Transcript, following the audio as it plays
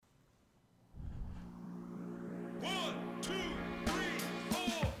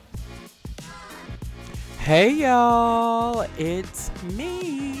Hey y'all, it's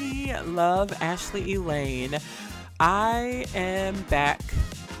me, Love Ashley Elaine. I am back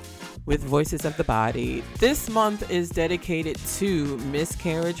with Voices of the Body. This month is dedicated to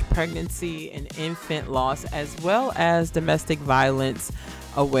miscarriage, pregnancy, and infant loss, as well as Domestic Violence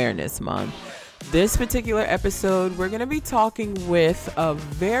Awareness Month. This particular episode, we're going to be talking with a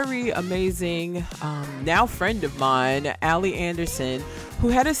very amazing, now friend of mine, Allie Anderson, who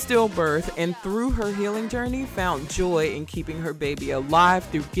had a stillbirth and through her healing journey found joy in keeping her baby alive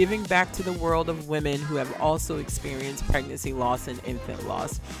through giving back to the world of women who have also experienced pregnancy loss and infant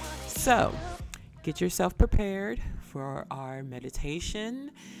loss. So, get yourself prepared for our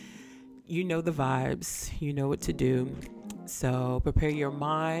meditation. You know the vibes, you know what to do. So prepare your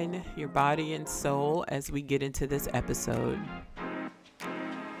mind, your body, and soul as we get into this episode.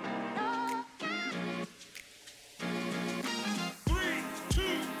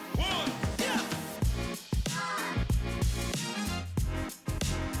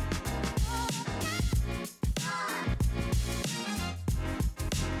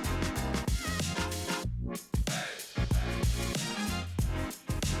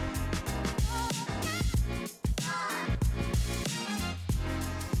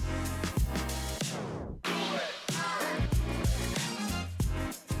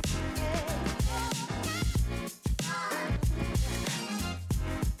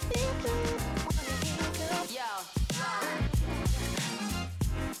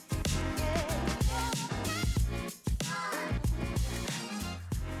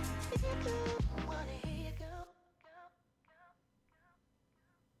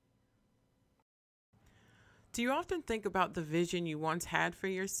 Do you often think about the vision you once had for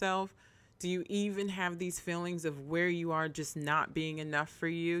yourself? Do you even have these feelings of where you are just not being enough for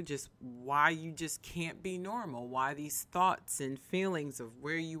you? Just why you just can't be normal? Why these thoughts and feelings of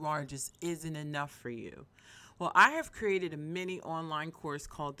where you are just isn't enough for you? Well, I have created a mini online course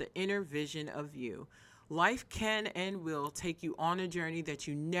called The Inner Vision of You. Life can and will take you on a journey that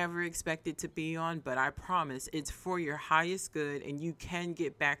you never expected to be on, but I promise it's for your highest good and you can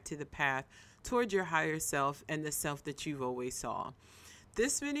get back to the path toward your higher self and the self that you've always saw.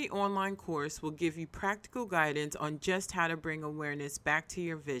 This mini online course will give you practical guidance on just how to bring awareness back to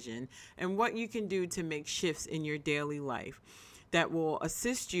your vision and what you can do to make shifts in your daily life that will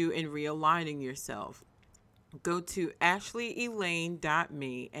assist you in realigning yourself. Go to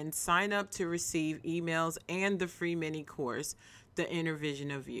ashleyelaine.me and sign up to receive emails and the free mini course, The Inner Vision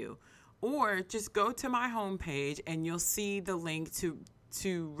of You. Or just go to my homepage and you'll see the link to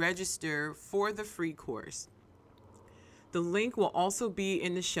register for the free course. The link will also be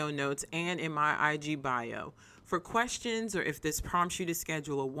in the show notes and in my IG bio. For questions or if this prompts you to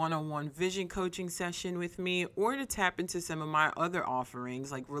schedule a one-on-one vision coaching session with me or to tap into some of my other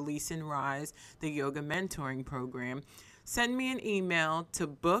offerings like Release and Rise, the yoga mentoring program, send me an email to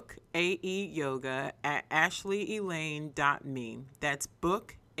bookaeyoga@ashleyelaine.me. That's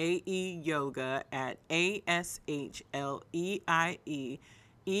book yoga at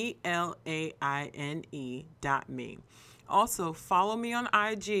ASHLEIEELAINE.me. Also, follow me on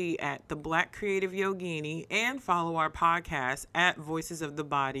IG at The Black Creative Yogini and follow our podcast at Voices of the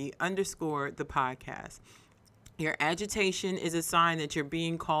Body _ the podcast. Your agitation is a sign that you're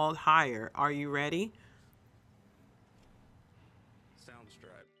being called higher. Are you ready?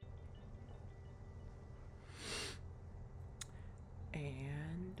 Soundstripe.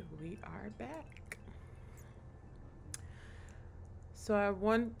 And we are back. So I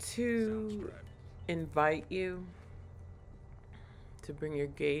want to invite you to bring your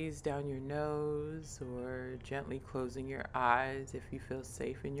gaze down your nose or gently closing your eyes if you feel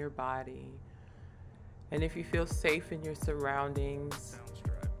safe in your body. And if you feel safe in your surroundings.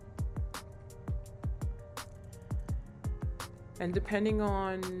 And depending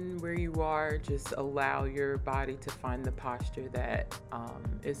on where you are, just allow your body to find the posture that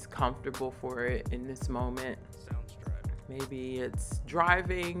is comfortable for it in this moment. Maybe it's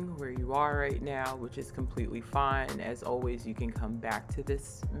driving where you are right now, which is completely fine. As always, you can come back to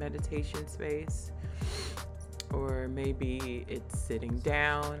this meditation space. Or maybe it's sitting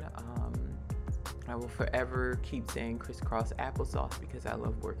down. I will forever keep saying crisscross applesauce because I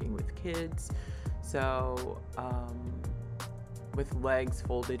love working with kids. So, with legs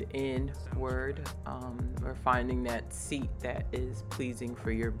folded inward, or finding that seat that is pleasing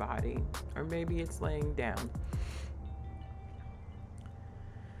for your body. Or maybe it's laying down.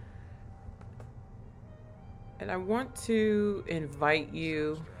 And I want to invite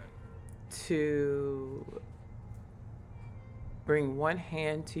you to bring one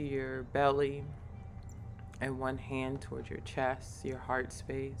hand to your belly and one hand towards your chest, your heart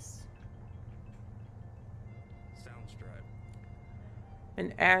space.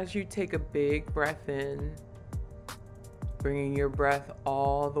 And as you take a big breath in, bringing your breath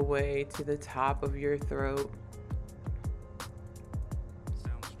all the way to the top of your throat.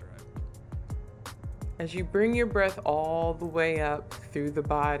 As you bring your breath all the way up through the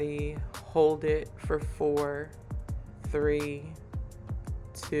body, hold it for 4, 3,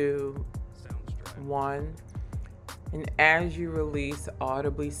 2, 1. And as you release,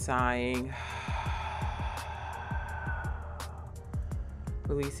 audibly sighing,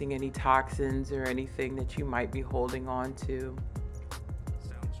 releasing any toxins or anything that you might be holding on to.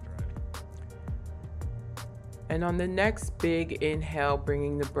 And on the next big inhale,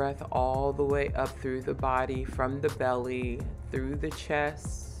 bringing the breath all the way up through the body, from the belly, through the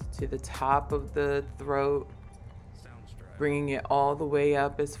chest, to the top of the throat, bringing it all the way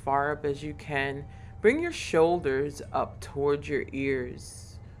up, as far up as you can. Bring your shoulders up towards your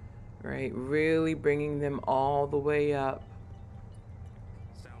ears, right? Really bringing them all the way up.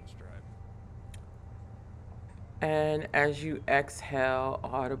 And as you exhale,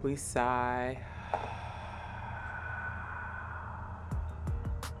 audibly sigh.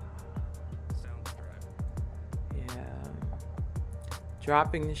 Yeah.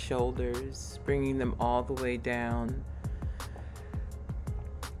 Dropping the shoulders, bringing them all the way down.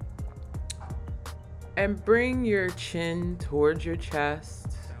 And bring your chin towards your chest.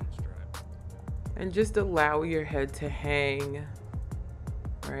 And just allow your head to hang.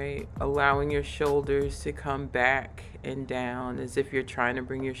 Right? Allowing your shoulders to come back and down as if you're trying to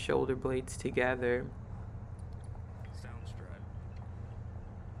bring your shoulder blades together.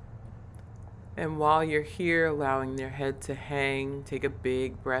 And while you're here, allowing your head to hang, take a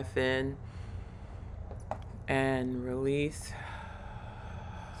big breath in and release.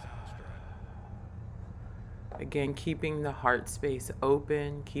 Again, keeping the heart space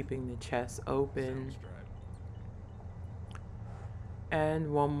open, keeping the chest open.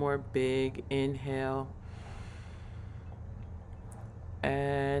 And one more big inhale.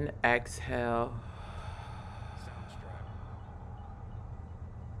 And exhale.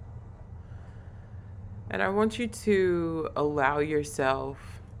 And I want you to allow yourself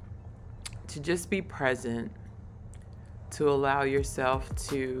to just be present, to allow yourself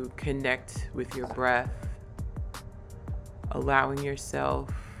to connect with your breath, allowing yourself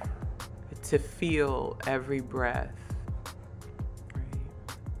to feel every breath.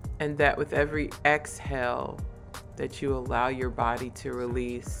 And that with every exhale that you allow your body to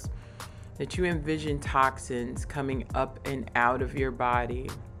release, that you envision toxins coming up and out of your body,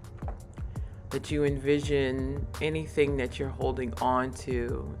 that you envision anything that you're holding on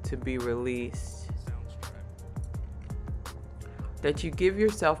to be released, that you give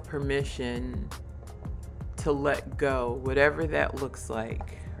yourself permission to let go, whatever that looks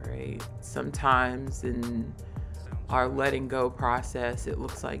like, right? Sometimes in our letting go process, it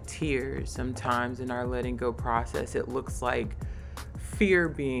looks like tears. Sometimes in our letting go process, it looks like fear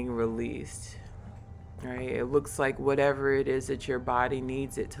being released, right? It looks like whatever it is that your body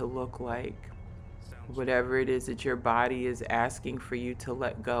needs it to look like, whatever it is that your body is asking for you to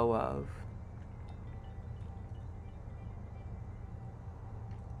let go of.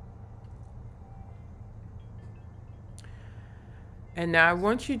 And now I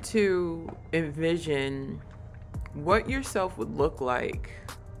want you to envision what yourself would look like,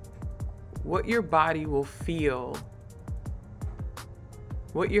 what your body will feel,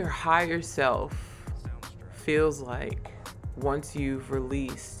 what your higher self feels like once you've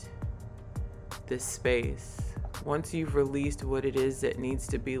released this space, once you've released what it is that needs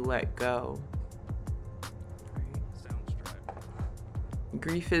to be let go.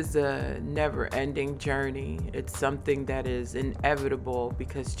 Grief is a never-ending journey. It's something that is inevitable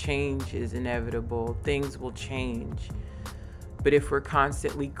because change is inevitable. Things will change. But if we're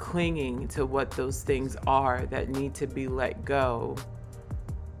constantly clinging to what those things are that need to be let go,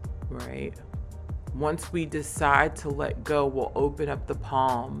 right? Once we decide to let go, we'll open up the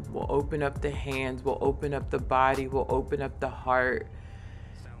palm, we'll open up the hands, we'll open up the body, we'll open up the heart,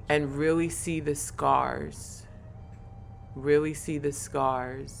 and really see the scars. Really see the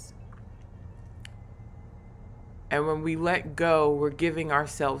scars. And when we let go, we're giving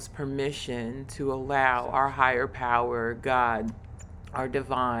ourselves permission to allow our higher power, God, our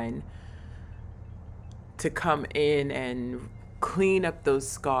divine, to come in and clean up those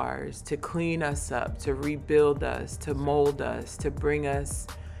scars, to clean us up, to rebuild us, to mold us, to bring us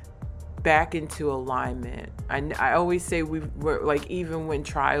back into alignment. I always say we're like, even when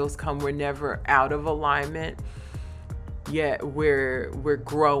trials come, we're never out of alignment. Yet we're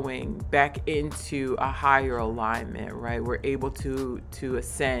growing back into a higher alignment, right? We're able to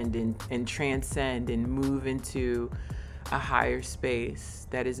ascend and transcend and move into a higher space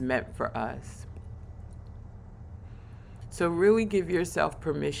that is meant for us. So, really give yourself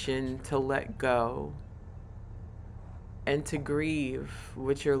permission to let go and to grieve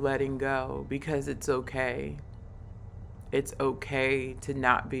what you're letting go, because it's okay. It's okay to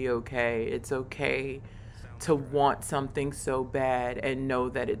not be okay. It's okay to want something so bad and know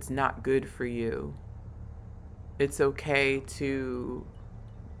that it's not good for you. It's okay to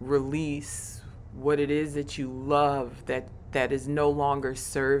release what it is that you love that is no longer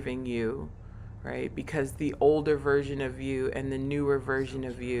serving you, right? Because the older version of you and the newer version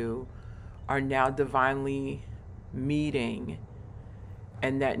of you are now divinely meeting,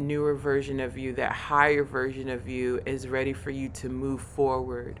 and that newer version of you, that higher version of you, is ready for you to move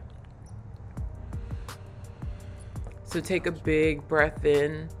forward. So take a big breath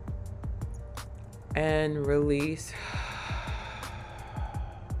in and release.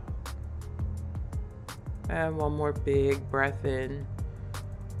 And one more big breath in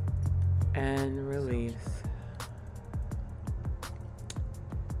and release.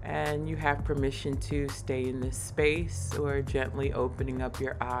 And you have permission to stay in this space or gently opening up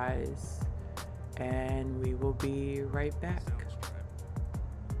your eyes. And we will be right back.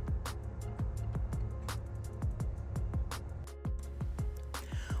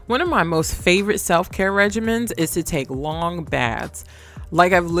 One of my most favorite self-care regimens is to take long baths.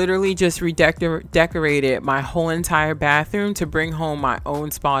 Like, I've literally just redecorated my whole entire bathroom to bring home my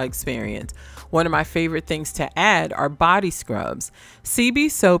own spa experience. One of my favorite things to add are body scrubs. CB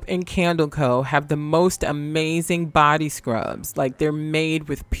Soap and Candle Co. have the most amazing body scrubs. Like, they're made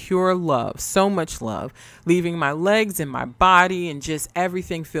with pure love, so much love, leaving my legs and my body and just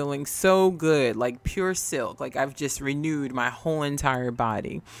everything feeling so good, like pure silk. Like, I've just renewed my whole entire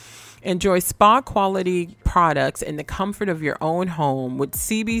body. Enjoy spa quality products in the comfort of your own home with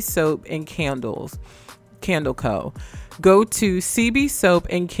CB Soap and Candle Co. Go to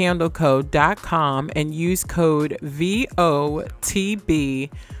cbsoapandcandleco.com and use code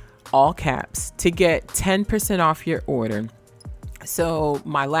VOTB, all caps, to get 10% off your order. So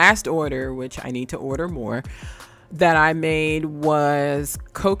my last order, which I need to order more, that I made was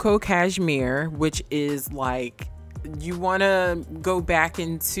Cocoa Cashmere, which is like, you want to go back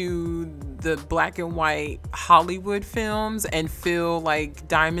into the black and white Hollywood films and feel like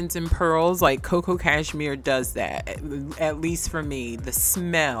diamonds and pearls. Like, Cocoa Cashmere does that, at least for me. The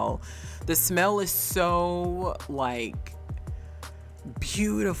smell is so like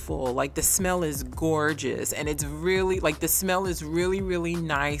beautiful. Like, the smell is gorgeous, and it's really like, the smell is really, really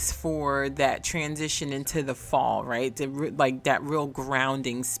nice for that transition into the fall, right? Like that real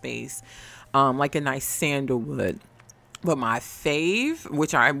grounding space, like a nice sandalwood. But my fave,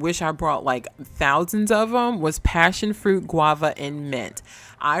 which I wish I brought like thousands of them, was passion fruit, guava, and mint.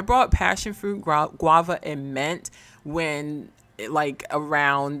 I brought passion fruit, guava, and mint when, like,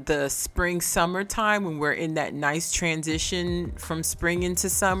 around the spring, summertime, when we're in that nice transition from spring into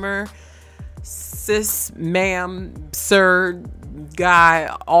summer. Sis, ma'am, sir,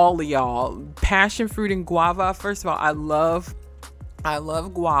 guy, all of y'all, passion fruit and guava. First of all, I love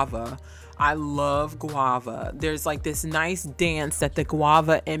guava. I love guava. There's like this nice dance that the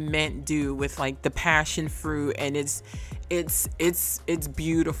guava and mint do with like the passion fruit, and it's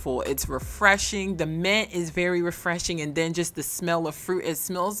beautiful. It's refreshing. The mint is very refreshing, and then just the smell of fruit. It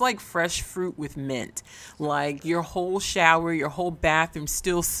smells like fresh fruit with mint. Like, your whole shower, your whole bathroom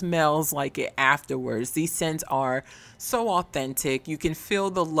still smells like it afterwards. These scents are so authentic. You can feel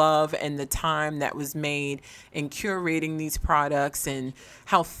the love and the time that was made in curating these products, and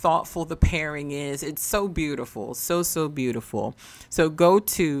how thoughtful the pairing is. It's so beautiful. So beautiful. So go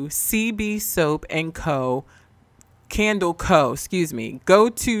to CB Soap and Co. Candle Co. Go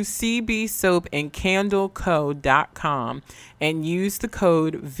to cbsoapandcandleco.com and use the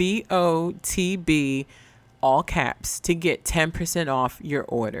code VOTB, all caps, to get 10% off your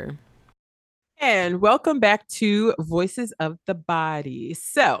order. And welcome back to Voices of the Body.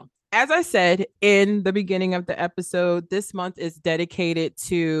 So, as I said in the beginning of the episode, this month is dedicated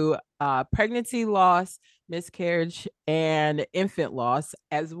to pregnancy loss, miscarriage, and infant loss,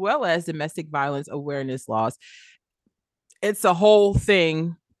 as well as domestic violence awareness loss. It's a whole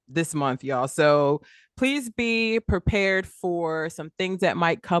thing this month, y'all. So please be prepared for some things that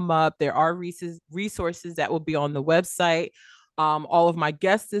might come up. There are resources that will be on the website. All of my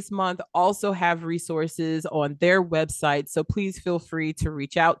guests this month also have resources on their website. So please feel free to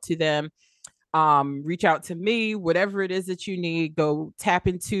reach out to them. Reach out to me, whatever it is that you need. Go tap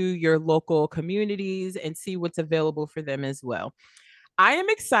into your local communities and see what's available for them as well. I am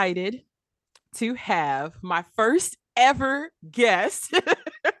excited to have my first ever guest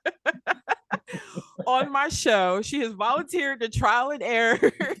on my show. She has volunteered to trial and error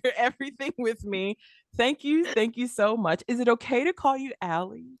everything with me. Thank you. Thank you so much. Is it okay to call you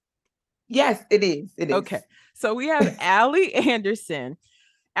Allie? Yes, it is. It is. Okay. So we have Allie Anderson.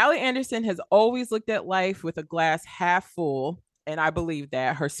 Allie Anderson has always looked at life with a glass half full, and I believe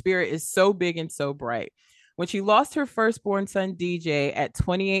that. Her spirit is so big and so bright. When she lost her firstborn son, DJ, at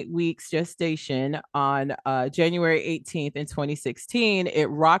 28 weeks gestation on January 18th in 2016, it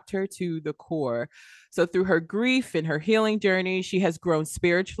rocked her to the core. So, through her grief and her healing journey, she has grown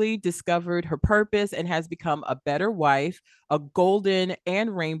spiritually, discovered her purpose, and has become a better wife, a golden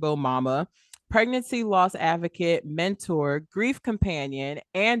and rainbow mama, pregnancy loss advocate, mentor, grief companion,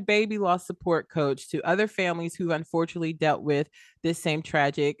 and baby loss support coach to other families who unfortunately dealt with this same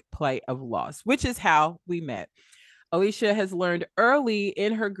tragic plight of loss, which is how we met. Alicia has learned early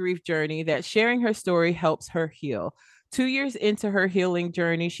in her grief journey that sharing her story helps her heal. 2 years into her healing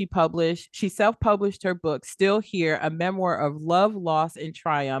journey, she self-published her book, Still Here, a memoir of love, loss, and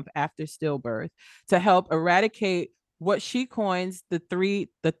triumph after stillbirth, to help eradicate what she coins the three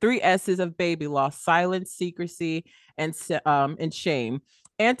S's of baby loss: silence, secrecy, and shame,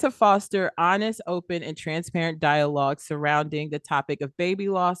 and to foster honest, open, and transparent dialogue surrounding the topic of baby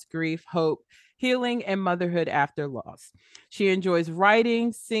loss, grief, hope, healing, and motherhood after loss. She enjoys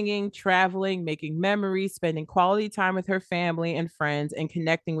writing, singing, traveling, making memories, spending quality time with her family and friends, and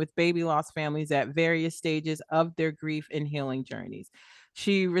connecting with baby loss families at various stages of their grief and healing journeys.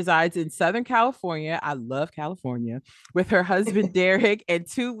 She resides in Southern California. I love California, with her husband Derek and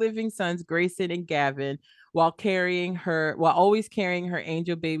two living sons, Grayson and Gavin, while always carrying her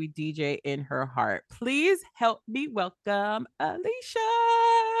angel baby DJ in her heart. Please help me welcome Alicia.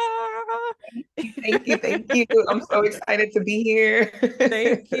 Thank you. Thank you. I'm so excited to be here.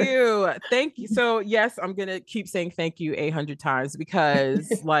 Thank you. Thank you. So, yes, I'm going to keep saying thank you 800 times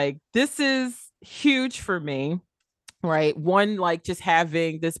because, like, this is huge for me, right? One, like, just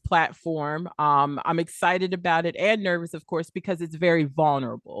having this platform. I'm excited about it and nervous, of course, because it's very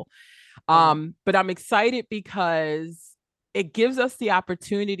vulnerable. But I'm excited because it gives us the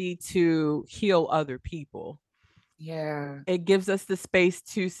opportunity to heal other people. Yeah. It gives us the space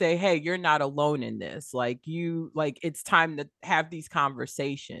to say, hey, you're not alone in this. It's time to have these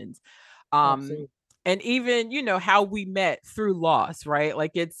conversations. um Absolutely. and even, how we met through loss, right?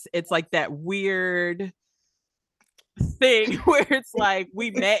 Like, it's like that weird thing where it's like we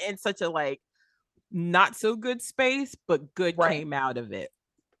met in such a, like, not so good space, but good Right. came out of it.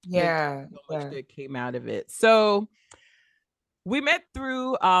 It Yeah. so much Yeah. good came out of it. So we met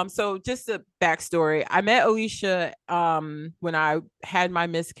through so just a backstory. I met Alicia when I had my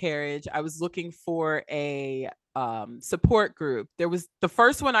miscarriage. I was looking for a support group. There was the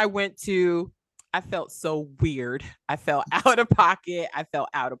first one I went to. I felt so weird. I felt out of pocket. I felt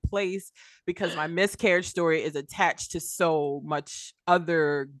out of place because my miscarriage story is attached to so much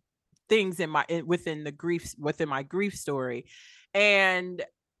other things within my grief story. And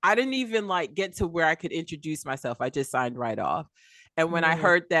I didn't even, like, get to where I could introduce myself. I just signed right off. And when I Mm,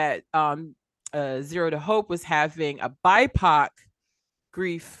 heard that Zero to Hope was having a BIPOC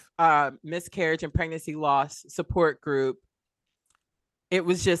grief, miscarriage, and pregnancy loss support group, it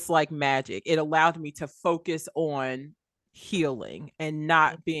was just like magic. It allowed me to focus on healing and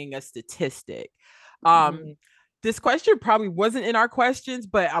not being a statistic. Um, mm, this question probably wasn't in our questions,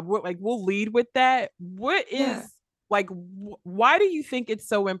 but we'll lead with that. What yeah. is, like, why do you think it's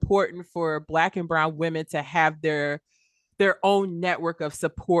so important for Black and Brown women to have their own network of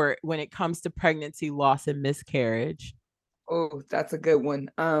support when it comes to pregnancy, loss, and miscarriage? Oh, that's a good one.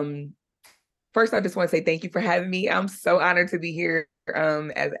 First, I just want to say thank you for having me. I'm so honored to be here.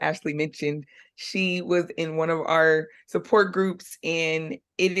 As Ashley mentioned, she was in one of our support groups, and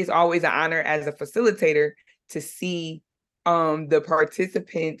it is always an honor as a facilitator to see the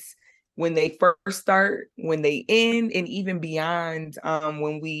participants when they first start, when they end, and even beyond,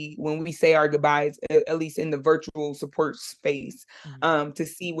 when we say our goodbyes, at least in the virtual support space, to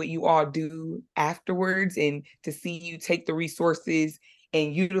see what you all do afterwards and to see you take the resources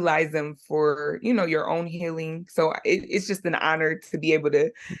and utilize them for your own healing. So it's just an honor to be able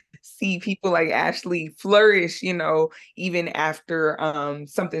to see people like Ashley flourish, even after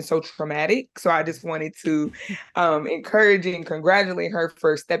something so traumatic. So I just wanted to encourage and congratulate her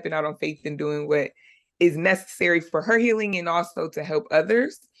for stepping out on faith and doing what is necessary for her healing and also to help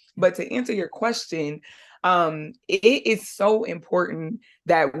others. But to answer your question, it is so important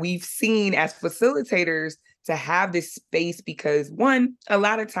that we've seen as facilitators to have this space because, one, a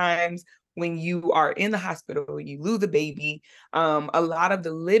lot of times when you are in the hospital, you lose a baby, a lot of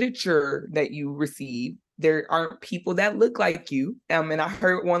the literature that you receive, there aren't people that look like you. And I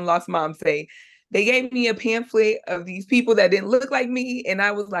heard one lost mom say, they gave me a pamphlet of these people that didn't look like me. And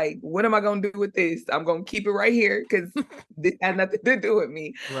I was like, what am I going to do with this? I'm going to keep it right here because this had nothing to do with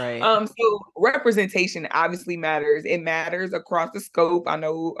me. Right. So representation obviously matters. It matters across the scope. I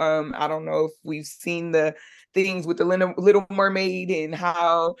know, I don't know if we've seen the things with the Little Mermaid and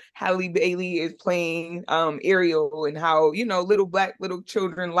how Halle Bailey is playing Ariel and how, you know, little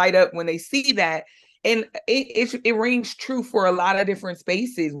children light up when they see that. And it rings true for a lot of different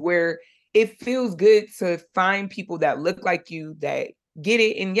spaces where it feels good to find people that look like you that get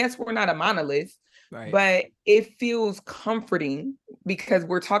it. And yes, we're not a monolith, Right. but it feels comforting because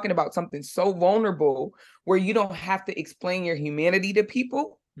we're talking about something so vulnerable where you don't have to explain your humanity to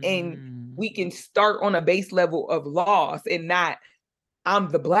people. And Mm. we can start on a base level of loss and not,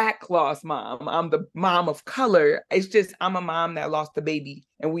 I'm the Black lost mom, I'm the mom of color. It's just, I'm a mom that lost a baby,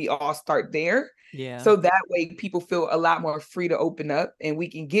 and we all start there. Yeah. So that way people feel a lot more free to open up and we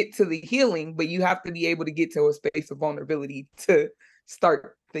can get to the healing, but you have to be able to get to a space of vulnerability to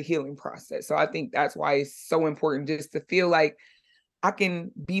start the healing process. So I think that's why it's so important just to feel like I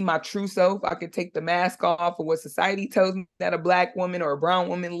can be my true self. I can take the mask off of what society tells me that a Black woman or a brown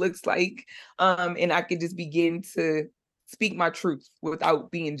woman looks like. And I can just begin to speak my truth without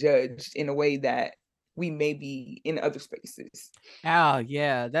being judged in a way that we may be in other spaces. Oh,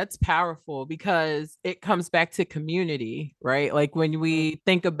 yeah, that's powerful because it comes back to community, right? Like when Mm, we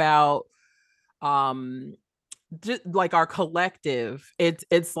think about um just like our collective,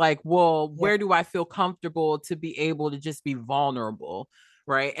 it's like, well, yeah. where do I feel comfortable to be able to just be vulnerable,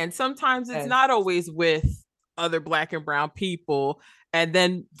 right? And sometimes it's Yes. not always with other Black and brown people, and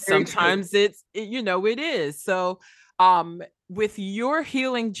then Very true. sometimes you know, it is. So with your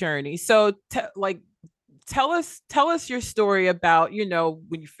healing journey, so like tell us your story about, you know,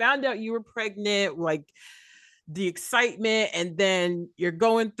 when you found out you were pregnant, like the excitement, and then you're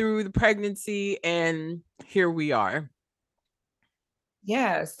going through the pregnancy, and here we are.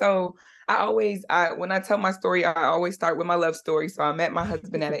 Yeah. So when I tell my story, I always start with my love story. So I met my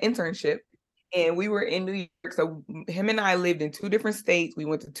husband at an internship and we were in New York. So him and I lived in two different states. We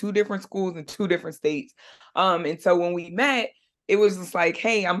went to two different schools in two different states. And so when we met, it was just like,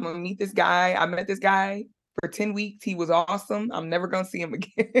 hey, I'm gonna meet this guy. I met this guy for 10 weeks. He was awesome. I'm never gonna see him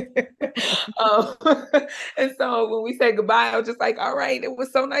again. um, and so when we said goodbye, I was just like, all right, it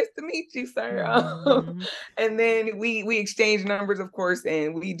was so nice to meet you, sir. Mhm. And then we exchanged numbers, of course,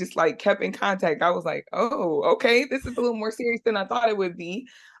 and we just like kept in contact. I was like, oh, okay, this is a little more serious than I thought it would be.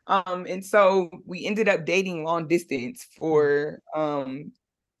 And so we ended up dating long distance for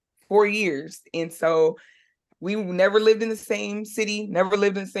 4 years. And so we never lived in the same city, never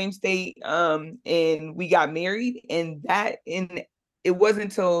lived in the same state. And we got married, and it wasn't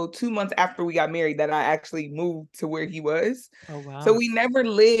until 2 months after we got married that I actually moved to where he was. Oh, So wow. we never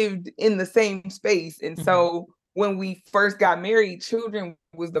lived in the same space. And Mhm. so when we first got married, children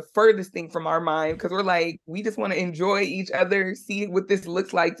was the furthest thing from our mind because we're like, we just want to enjoy each other, see what this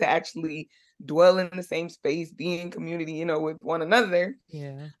looks like to actually dwell in the same space, be in community, you know, with one another.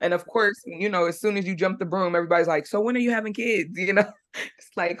 Yeah. And of course, you know, as soon as you jump the broom, everybody's like, so when are you having kids? You know,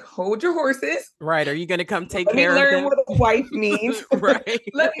 it's like, hold your horses. Right. Are you going to come take Let me care of learn them? what a wife means. Right.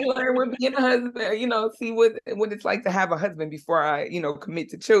 Let me learn what being a husband, you know, see what it's like to have a husband before I, you know, commit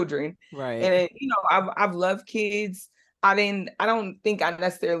to children. Right. And you know, I've loved kids. I don't think I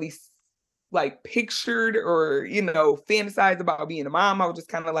necessarily like pictured or, you know, fantasized about being a mom. I was just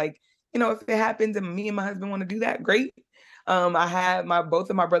kind of like, you know, if it happens and me and my husband want to do that, great. I have both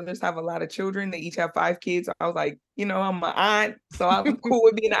of my brothers have a lot of children. They each have 5 kids. So I was like, you know, I'm an aunt, so I'm cool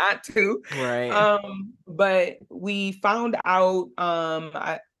with being an aunt too. Right. But we found out,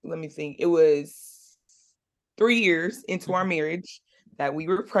 let me think, it was 3 years into our Mhm. marriage that we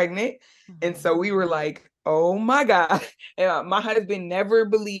were pregnant. And Mhm. so we were like, oh my God. And my husband never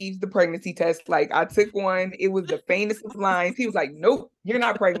believes the pregnancy test. Like I took one, it was the faintest of lines. He was like, nope, you're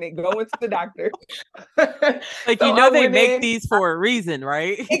not pregnant. Go into the doctor. Like, you So know, I they went make in. these for a reason,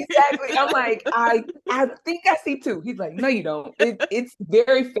 right? Exactly. I'm like, I think I see two. He's like, no, you don't. It's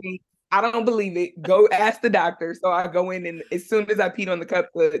very faint. I don't believe it. Go ask the doctor. So I go in, and as soon as I peed on the cup,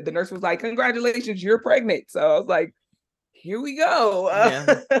 the nurse was like, congratulations, you're pregnant. So I was like, here we go.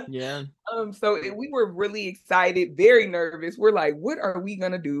 Yeah. Yeah. We were really excited, very nervous. We're like, what are we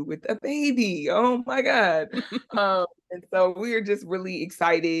gonna do with a baby? Oh my God. And so we were just really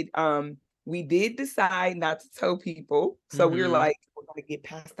excited. We did decide not to tell people. So we were Mhm. like, we're gonna get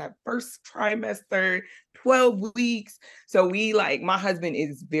past that first trimester, 12 weeks. So we like my husband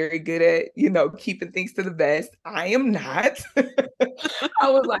is very good at, you know, keeping things to the best. I am not. I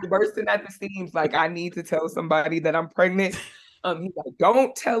was like bursting at the seams, like I need to tell somebody that I'm pregnant. He's like,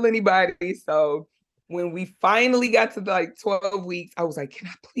 don't tell anybody. So when we finally got to like 12 weeks, I was like, can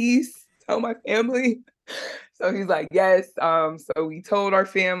I please tell my family? So he's like, yes. So we told our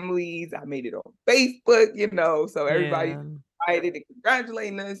families. I made it on Facebook, so everybody Yeah. excited and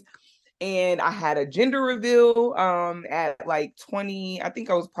congratulating us. And I had a gender reveal at like 20, I think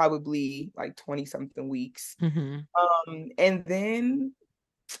I was probably like 20 something weeks. Mm-hmm. And then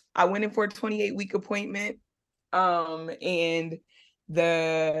I went in for a 28-week appointment. And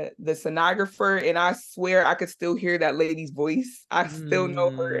the sonographer, and I swear I could still hear that lady's voice. I still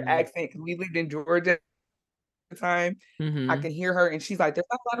know her Mm. accent because we lived in Georgia time. I Mm-hmm. can hear her, and she's like, "There's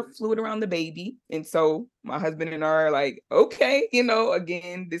not a lot of fluid around the baby." And so my husband and I are like, "Okay,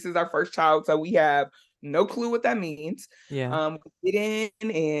 again, this is our first child, so we have no clue what that means." Yeah. We get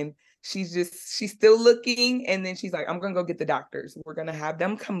in, and she's still looking, and then she's like, "I'm gonna go get the doctors. We're gonna have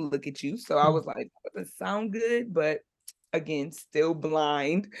them come look at you." So I was like, "That doesn't sound good," but again, still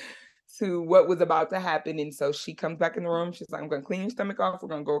blind to what was about to happen. And so she comes back in the room. She's like, I'm going to clean your stomach off. We're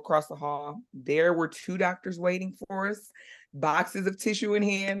going to go across the hall. There were two doctors waiting for us, boxes of tissue in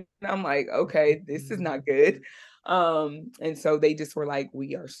hand. And I'm like, okay, this is not good. And so they just were like,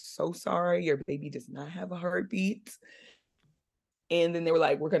 we are so sorry. Your baby does not have a heartbeat. And then they were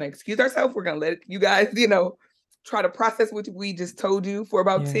like, we're going to excuse ourselves. We're going to let you guys, try to process what we just told you for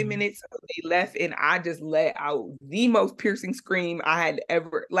about Yeah. 10 minutes. So they left, and I just let out the most piercing scream I had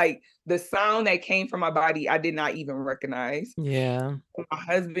ever, like the sound that came from my body, I did not even recognize. Yeah. My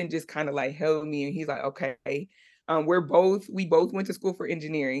husband just kind of like held me, and he's like, okay. We both went to school for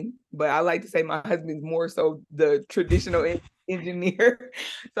engineering, but I like to say my husband's more so the traditional engineer.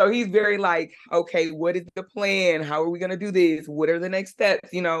 So he's very like, okay, what is the plan? How are we gonna do this? What are the next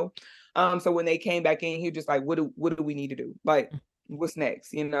steps? So when they came back in, he was just like, what do we need to do? Like, what's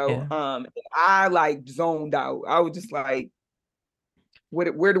next? Yeah. I like zoned out. I was just like,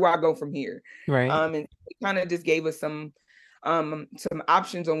 where do I go from here? Right. And they kind of just gave us some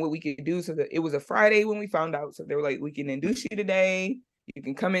options on what we could do. So that it was a Friday when we found out. So they were like, we can induce you today. You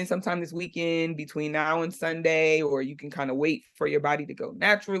can come in sometime this weekend between now and Sunday, or you can kind of wait for your body to go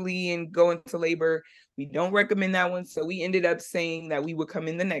naturally and go into labor. We don't recommend that one. So we ended up saying that we would come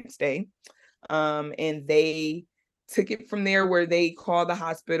in the next day. And they took it from there, where they called the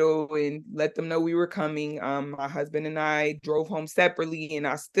hospital and let them know we were coming. My husband and I drove home separately, and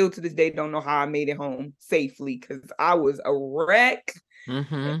I still to this day don't know how I made it home safely because I was a wreck. And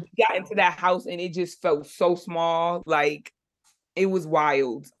Mm-hmm. we got into that house, and it just felt so small, like it was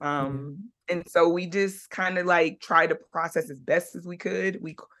wild. Yeah. And so we just kind of like tried to process as best as we could.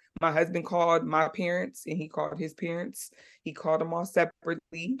 My husband called my parents, and he called his parents. He called them all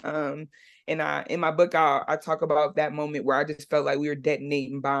separately. And in my book, I talk about that moment where I just felt like we were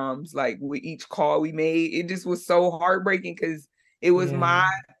detonating bombs, like with each call we made. It just was so heartbreaking because it was Yeah.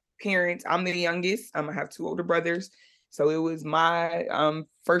 my parents. I'm the youngest. I have two older brothers. So it was my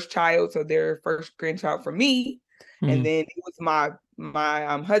first child, so their first grandchild for me. And Mm. then it was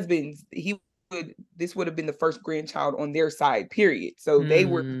my husband's. This would have been the first grandchild on their side, period. So they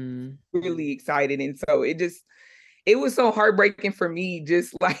were Mm. really excited. And so it was so heartbreaking for me,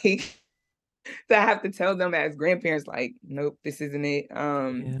 just like to have to tell them as grandparents, like, nope, this isn't it. Yeah.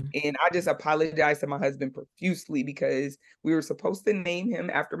 And I just apologized to my husband profusely because we were supposed to name him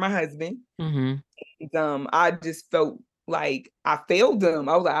after my husband. Mm-hmm. And, I just felt like I failed them.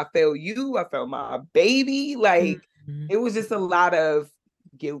 I was like, I failed you. I failed my baby. Like, Mm-hmm. it was just a lot of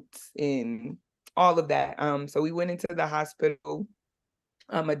guilt and all of that. So we went into the hospital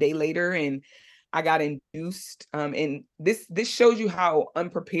a day later, and I got induced. And this shows you how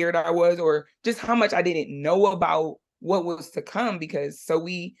unprepared I was, or just how much I didn't know about what was to come. Because so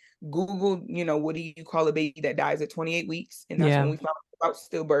we Googled, what do you call a baby that dies at 28 weeks? And that's when Yeah. we found out about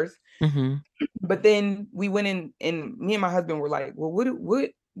stillbirth. Mm-hmm. But then we went in, and me and my husband were like, well,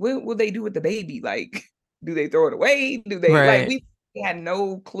 what will they do with the baby? Like, do they throw it away? Do they like Right. we had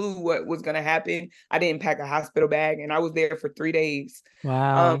no clue what was gonna happen. I didn't pack a hospital bag, and I was there for 3 days.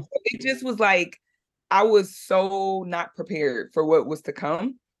 Wow. So it just was like I was so not prepared for what was to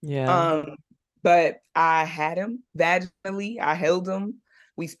come. Yeah. Um, but I had him vaginally. I held him.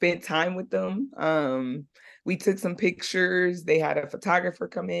 We spent time with them. We took some pictures. They had a photographer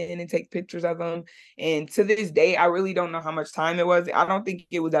come in and take pictures of them. And to this day, I really don't know how much time it was. I don't think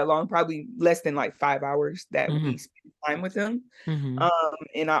it was that long, probably less than like 5 hours that Mm-hmm. we spent time with them. Mm-hmm. Um,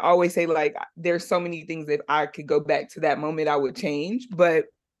 and I always say, like, there's so many things that I could go back to that moment I would change, but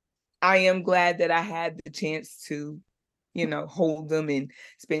I am glad that I had the chance to, hold them and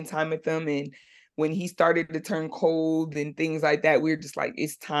spend time with them. And when he started to turn cold and things like that, we were just like,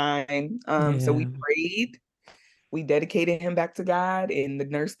 it's time. So we Yeah. prayed. we dedicated him back to God, and the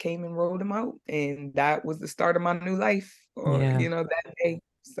nurse came and rolled him out, and that was the start of my new life, or Yeah. that day.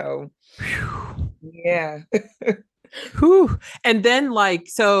 So Whew. yeah. Whew. And then like,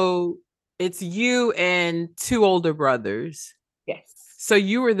 so it's you and two older brothers. Yes. So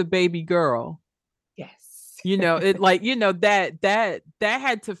you were the baby girl. Yes. It like, that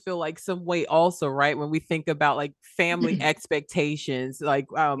had to feel like some weight also, right? When we think about like family expectations, like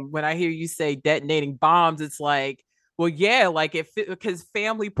when I hear you say detonating bombs, it's like, well, yeah, like if because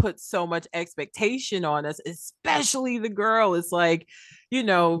family puts so much expectation on us, especially the girl. It's like,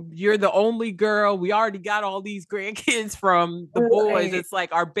 you're the only girl. We already got all these grandkids from the boys. Right. It's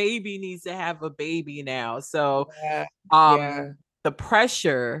like our baby needs to have a baby now. So Yeah. um Yeah. the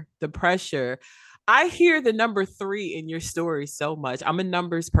pressure. I hear the number 3 in your story so much. I'm a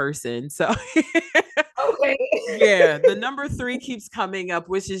numbers person, so Okay. yeah, the number 3 keeps coming up,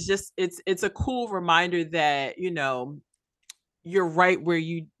 which is just it's a cool reminder that you're right where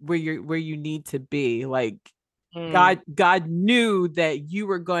you need to be. Like Mm, God knew that you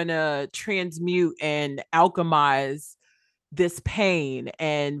were gonna transmute and alchemize this pain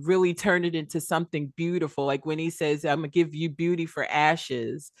and really turn it into something beautiful. Like when he says, I'm gonna give you beauty for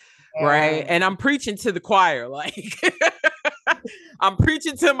ashes, right? yeah. And I'm preaching to the choir, like I'm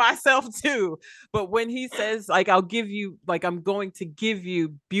preaching to myself too. But when he says, like, I'm going to give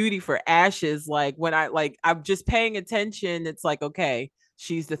you beauty for ashes, like when I'm just paying attention, it's like, okay,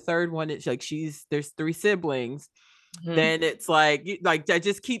 she's the third one. It's like there's 3 siblings. Mhm. Then it's like I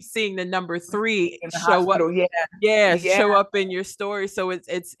just keep seeing the number 3 In the show up. hospital. Yeah. Yeah, Yeah. show up in your story. So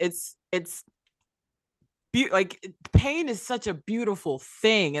like pain is such a beautiful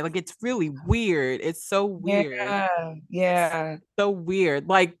thing, and like it's really weird. It's so weird. Yeah. It's Yeah. so weird.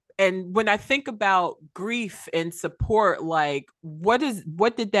 Like, and when I think about grief and support, like what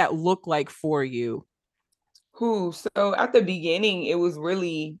did that look like for you? Who? So at the beginning, it was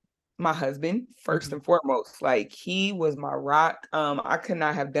really my husband first Mm-hmm. and foremost. Like he was my rock. I could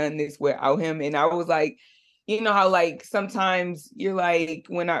not have done this without him. And I was like, you know how like sometimes you're like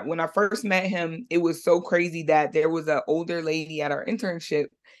when I first met him, it was so crazy that there was an older lady at our internship,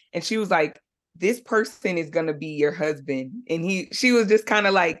 and she was like, "This person is gonna be your husband," and she was just kind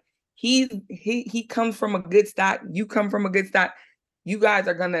of like, he comes from a good stock. You come from a good stock. You guys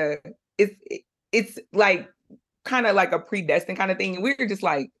are gonna. It's it's like kind of like a predestined kind of thing. And we were just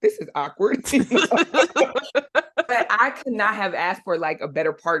like, this is awkward. But I could not have asked for like a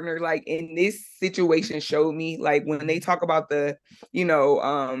better partner. Like in this situation showed me like when they talk about the,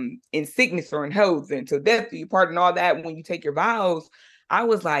 in sickness or in health and to death do you part and all that when you take your vows, I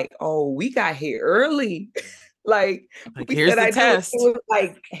was like, oh, we got here early. Like Like, we here's said the I do it. It test. was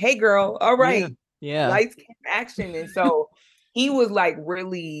like, hey girl, all Yeah. right, Yeah. lights, camera, action. And so he was like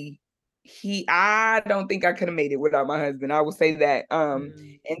really I don't think I could have made it without my husband. I will say that.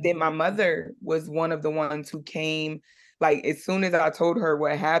 Mm. And then my mother was one of the ones who came, like as soon as I told her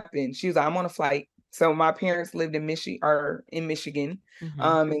what happened, she was like, I'm on a flight. So my parents lived in Michigan or in Michigan.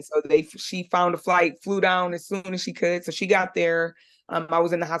 Mm-hmm. And so she found a flight, flew down as soon as she could. So she got there. I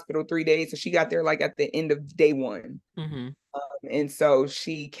was in the hospital 3 days. So she got there like at the end of day one. Mm-hmm. And so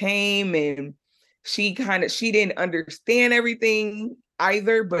she came and she didn't understand everything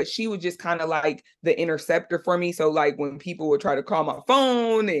either, but she was just kind of like the interceptor for me. So like when people would try to call my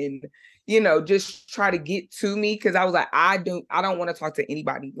phone and just try to get to me, because I was like, I don't want to talk to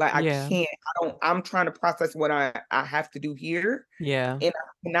anybody. Like I Yeah. can't, I'm trying to process what I have to do here. Yeah. And I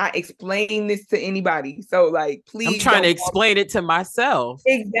cannot explain this to anybody. So like I'm please trying to don't call. explain it to myself.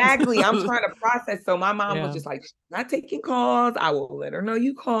 Exactly. I'm trying to process. So my mom was Yeah. just like, she's not taking calls. I will let her know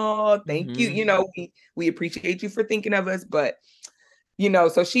you called. Thank you. Mm-hmm. We appreciate you for thinking of us. But,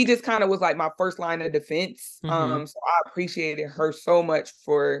 so she just kind of was like my first line of defense. Mm-hmm. So I appreciated her so much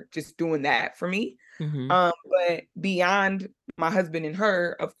for just doing that for me. Mm-hmm. But beyond my husband and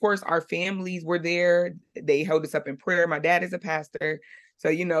her, of course, our families were there. They held us up in prayer. My dad is a pastor. So,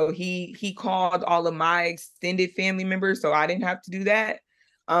 he called all of my extended family members, so I didn't have to do that.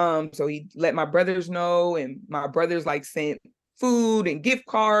 So he let my brothers know, and my brothers like sent food and gift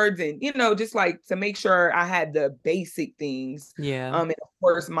cards and just like to make sure I had the basic things. Yeah. And of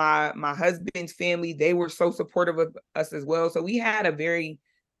course my husband's family, they were so supportive of us as well. So we had a very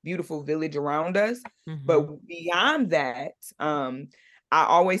beautiful village around us. Mm-hmm. But beyond that, I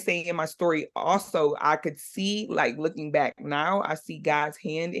always say in my story also, I could see, like looking back now, I see God's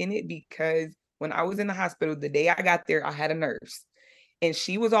hand in it, because when I was in the hospital, the day I got there, I had a nurse and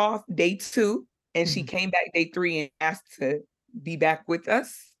she was off day 2 and she Mm-hmm. came back day 3 and asked to be back with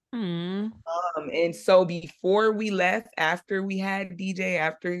us. Mm-hmm. And so before we left, after we had DJ,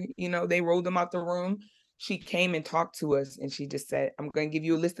 after, they rolled them out the room, she came and talked to us and she just said, I'm going to give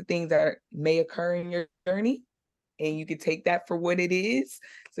you a list of things that may occur in your journey and you can take that for what it is.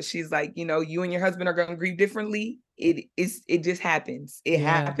 So she's like, you know, you and your husband are going to grieve differently. It just happens. It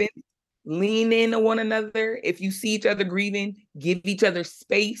Yeah. happens. Lean into one another. If you see each other grieving, give each other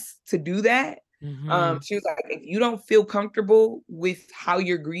space to do that. Mm-hmm. She was like, if you don't feel comfortable with how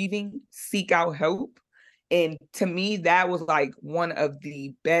you're grieving, seek out help. And to me, that was like one of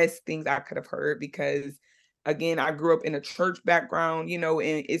the best things I could have heard because, again, I grew up in a church background, you know,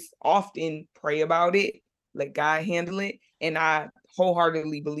 and it's often pray about it, let God handle it. And I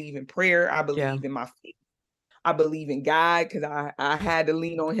wholeheartedly believe in prayer. I Yeah. believe in my faith. I believe in God because I had to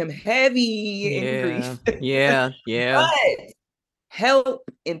lean on him heavy in Yeah. grief. Yeah. Yeah. But help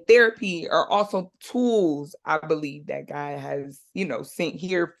and therapy are also tools I believe that God has, you know, sent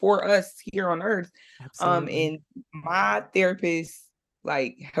here for us here on earth. Absolutely. And my therapist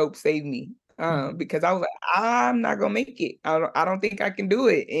like helped save me. Mm-hmm. Because I was like, I'm not gonna make it. I don't think I can do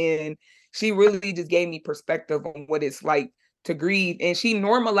it. And she really just gave me perspective on what it's like to grieve. And she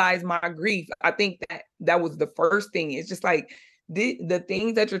normalized my grief. I think that was the first thing. It's just like the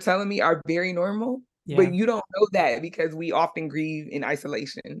things that you're telling me are very normal, Yeah. but you don't know that because we often grieve in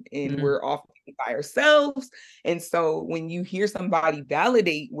isolation and Mm. we're often by ourselves. And so when you hear somebody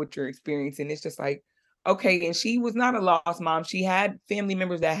validate what you're experiencing, it's just like, okay. And she was not a lost mom. She had family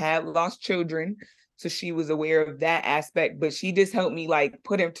members that had lost children. So she was aware of that aspect, but she just helped me like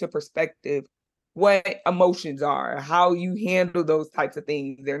put into perspective what emotions are, how you handle those types of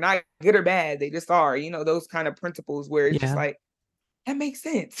things. They're not good or bad. They just are, you know, those kind of principles where it's just Yeah. like, that makes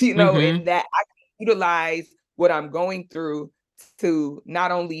sense, you know, Mm-hmm. and that I can utilize what I'm going through to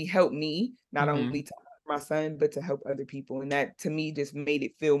not only help me, not Mm-hmm. only to help my son, but to help other people. And that to me just made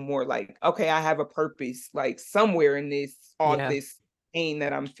it feel more like, okay, I have a purpose, like somewhere in this, all Yeah. this pain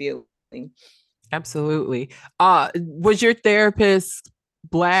that I'm feeling. Absolutely. Was your therapist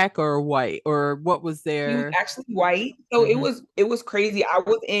black or white, or what was He was their? actually white. So Mm-hmm. it was crazy.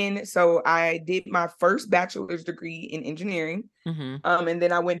 So I did my first bachelor's degree in engineering. Mm-hmm. And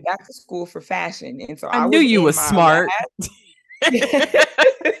then I went back to school for fashion. And so I I knew was you in was my smart.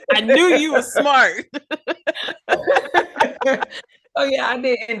 I knew you was smart. Oh yeah, I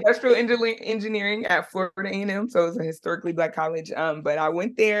did industrial engineering at Florida A&M, so it's a historically black college. But I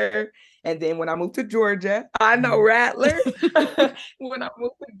went there, and then when I moved to Georgia, I know Mhm. Rattler. When I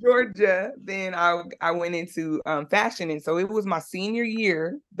moved to Georgia, then I went into fashion, and so it was my senior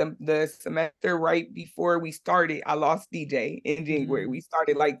year, the semester right before we started. I lost DJ in January. Mhm. We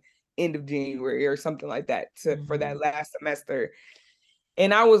started like end of January or something like that for that Mhm. last semester.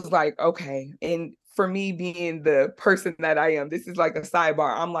 And I was like, okay. And for me being the person that I am, this is like a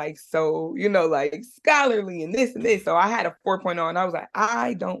sidebar. I'm like, so, you know, like scholarly and this and this. So I had a 4.0 and I was like,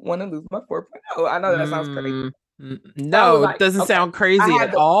 I don't want to lose my 4.0. I know that sounds crazy. So I was No, it like, doesn't okay, sound I crazy had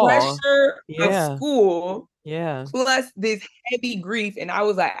at the all. pressure of Yeah. school Yeah. plus this heavy grief. And I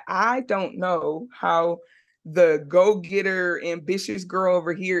was like, I don't know how the go-getter ambitious girl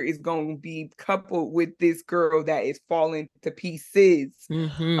over here is going to be coupled with this girl that is falling to pieces.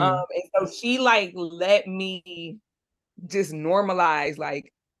 Mhm. And so she like let me just normalize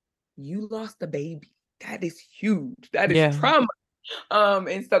like, you lost a baby, that is huge, that is Yeah. trauma.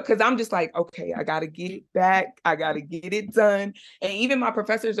 And so because I'm just like, okay, I gotta get it back, I gotta get it done. And even my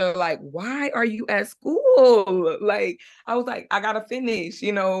professors are like, why are you at school? Like, I was like, I gotta finish,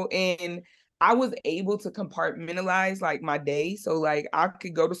 you know, and I was able to compartmentalize like my day. So like I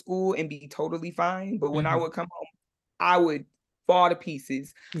could go to school and be totally fine. But when I Mhm. would come home, I would fall to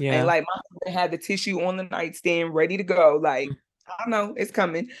pieces. And Yeah. like my husband had the tissue on the nightstand ready to go. Like, I don't know, it's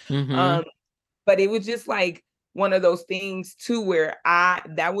coming. Mhm. Um, but it was just like one of those things too where I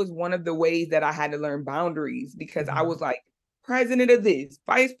that was one of the ways that I had to learn boundaries because I Yeah. was like president of this,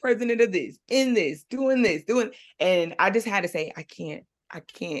 vice president of this, in this, doing, and I just had to say I can't.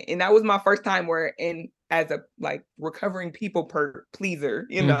 And that was my first time where and as a like recovering people per pleaser,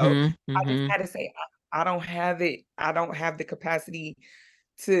 you know, Mhm. I just Mhm. had to say I don't have it. I don't have the capacity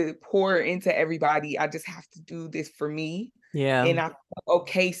to pour into everybody. I just have to do this for me. Yeah. And I felt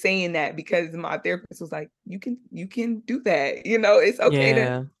okay saying that because my therapist was like, you can do that. You know, it's Yeah.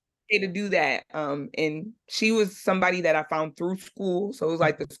 okay to do that. And she was somebody that I found through school. So it was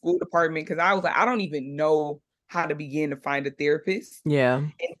like the Mhm. school department because I was like, I don't even know how to begin to find a therapist. Yeah.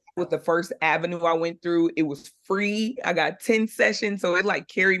 And with the first avenue I went through, it was free. I got 10 sessions. So it like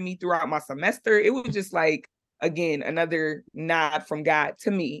carried me throughout my semester. It was just like, again, another nod from God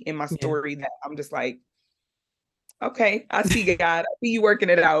to me in my Yeah. story that I'm just like, okay, I see God. I see you working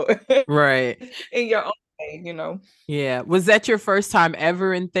it out Right. in your own way, you know. Yeah. Was that your first time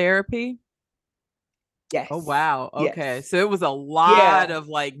ever in therapy? Oh Yes. wow. Okay. Yes. So it was a Yeah. lot of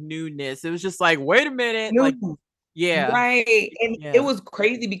like newness. It was just like, wait a minute. Like, New. yeah. Right. And it Yeah. was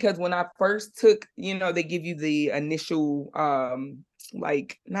crazy because when I first took, they give you the initial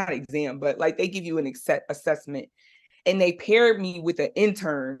like not exam, but like they give you an assessment, and they paired me with an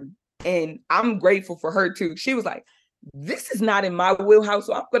intern, and I'm grateful for her too. She was like, this is not in my wheelhouse,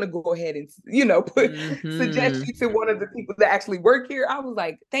 so I'm gonna go ahead and suggest Mm-hmm. you to one of the people that actually work here. I was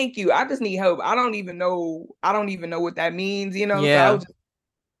like, thank you. I just need help. I don't even know what that means, so I Yeah. was just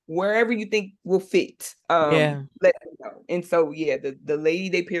wherever you think will fit. Yeah. Let me know. And so yeah, the lady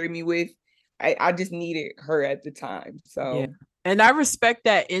they paired me with, I just needed her at the time. Yeah. So And I respect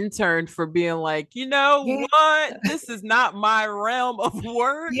that intern for being like, you know yeah. what? This is not my realm of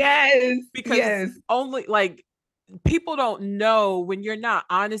work Yes. because Yes. only like people don't know when you're not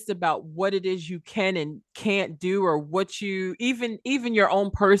honest about what it is you can and can't do, or what you even your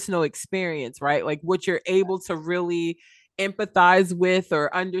own personal experience, right? Like what you're able to really empathize with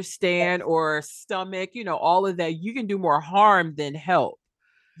or understand Yes. or stomach, all of that. You can do more harm than help.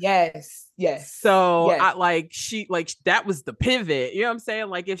 Yes. Yes. So Yes. I like she like that was the pivot. You know what I'm saying?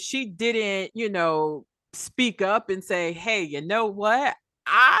 Like if she didn't, speak up and say, "Hey, you know what?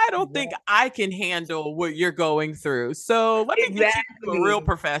 I don't think Yeah. I can handle what you're going through. So let me get you to a real Exactly.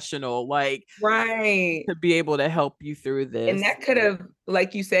 professional, like Right. to be able to help you through And this." that could have,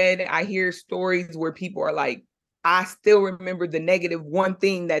 like you said, I hear stories where people are like, I still remember the negative one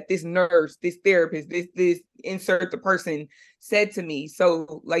thing that this nurse, this therapist, this insert the person said to me.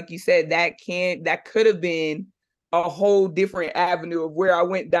 So, like you said, that could have been a whole different avenue of where I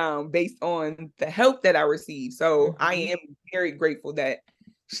went down based on the help that I received. So I Mhm. am very grateful that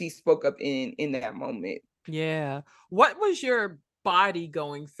she spoke up in that moment. Yeah. What was your body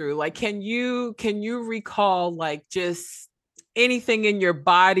going through? Like can you recall like just anything in your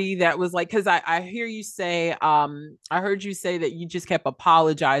body that was like, cuz I hear you say I heard you say that you just kept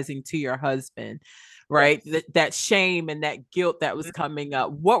apologizing to your husband, right? Yes. That shame and that guilt that was coming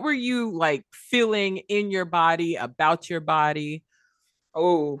up. What were you like feeling in your body, about your body?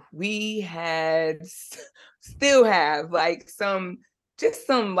 Oh, we had still have like some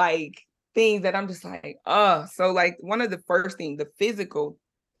like things that I'm just like, so like one of the first things, the physical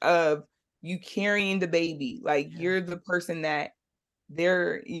of you carrying the baby, like Yeah. you're the person that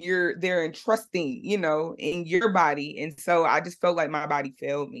they're entrusting, in your body. And so I just felt like my body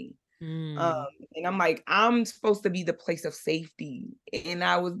failed me. Um, Mm, and I'm like, I'm supposed to be the place of safety. And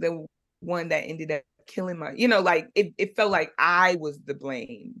I was the one that ended up killing like it felt like I was the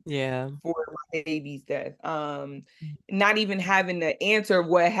blame yeah. for my baby's death. Not even having the answer of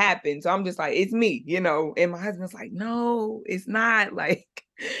what happened. So I'm just like, it's me, and my husband's like, no, it's not like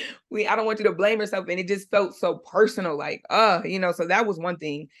I don't want you to blame yourself. And it just felt so personal, like, so that was one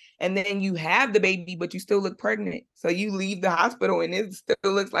thing. And then you have the baby, but you still look pregnant. So you leave the hospital and it still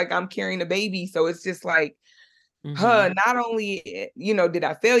looks like I'm carrying a baby. So it's just like, Mhm. not only did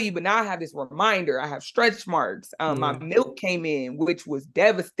I fail you, but now I have this reminder. I have stretch marks. My Yeah. milk came in, which was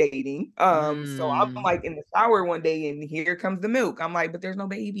devastating. So I'm Mm, like in the shower one day, and here comes the milk. I'm like, but there's no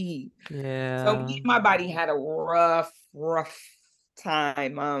baby. So me yeah. and my body had a rough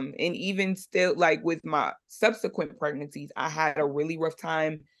time. And even still, like with my subsequent pregnancies, I had a really rough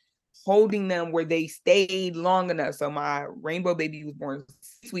time holding them where they stayed long enough. So my rainbow baby was born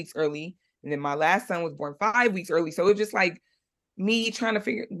 6 weeks early, and then my last son was born 5 weeks early. So it was just like me trying to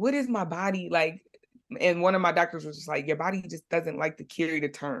figure what is my body like. And one of my doctors was just like, your body just doesn't like to carry the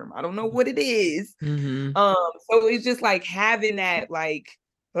term. I don't know what it is. Mhm. So it's just like having that like,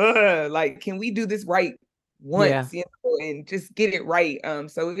 can we do this right Yeah. once, and just get it right.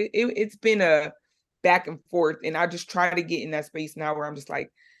 So it's been a back and forth, and I just try to get in that space now where I'm just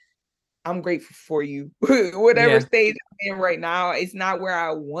like, I'm grateful for you. Whatever Yeah. stage I'm in right now, it's not where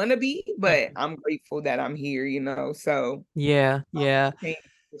I want to be, but Mhm. I'm grateful that I'm here, So Yeah. Yeah. change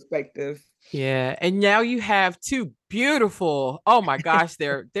perspective. Yeah. And now you have two beautiful. Oh my gosh,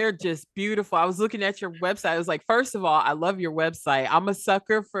 they're just beautiful. I was looking at your website. I was like, first of all, I love your website. I'm a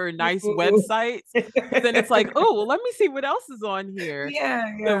sucker for nice Ooh. websites. Because then it's like, oh, well, let me see what else is on here. Yeah,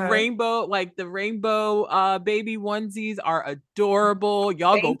 The yeah. rainbow, like the rainbow baby onesies are adorable.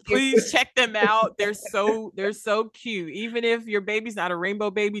 Y'all go Thank you. please check them out. They're so cute. Even if your baby's not a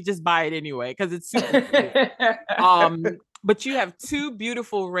rainbow baby, just buy it anyway because it's super cute. But you have two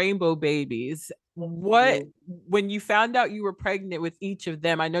beautiful rainbow babies. What when you found out you were pregnant with each of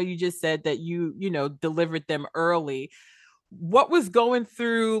them, I know you just said that you delivered them early. What was going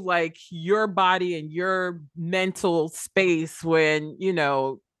through like your body and your mental space when,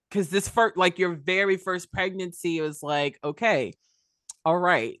 because this first like your very first pregnancy was like, okay, all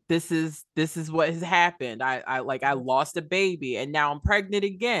right, this is what has happened. I lost a baby and now I'm pregnant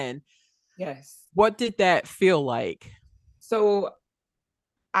again. Yes. What did that feel like? So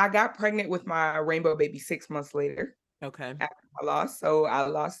I got pregnant with my rainbow baby 6 months later Okay. after I lost. So I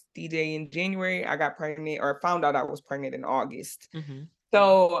lost DJ in January. I got pregnant or found out I was pregnant in August. Mm-hmm.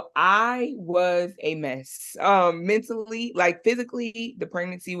 So I was a mess. Mentally, like physically, the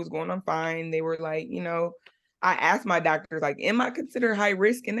pregnancy was going on fine. They were like, I asked my doctors, like, am I considered high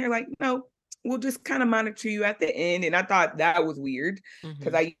risk? And they're like, no, we'll just kind of monitor you at the end. And I thought that was weird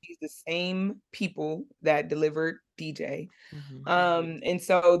because Mm-hmm. I used the same people that delivered DJ. Mm-hmm. And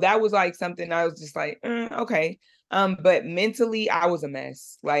so that was like something I was just like, okay. But mentally, I was a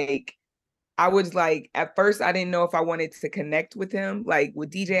mess. Like I was like, at first, I didn't know if I wanted to connect with him. Like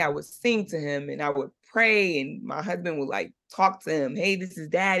with DJ, I would sing to him and I would pray, and my husband would like talk to him. Hey, this is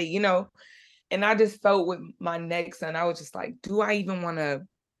daddy. And I just felt with my next son, I was just like, do I even want to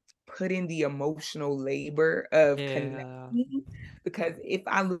put in the emotional labor of Yeah. connecting? Because if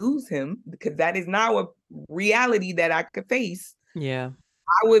I lose him, because that is now a reality that I could face, Yeah.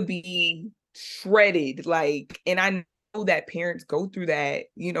 I would be shredded. Like, and I know that parents go through that,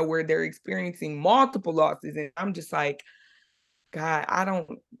 where they're experiencing multiple losses. And I'm just like, God, I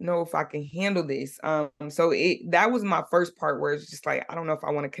don't know if I can handle this. So that was my first part where it's just like, I don't know if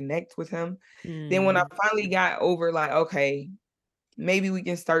I want to connect with him. Then when I Mm. finally got over, like, okay, maybe we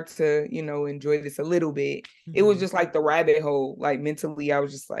can start to, enjoy this a little bit. It was Mm-hmm. just like the rabbit hole. Like mentally, I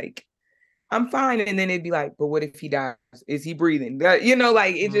was just like, I'm fine. And then it'd be like, but what if he dies? Is he breathing? Like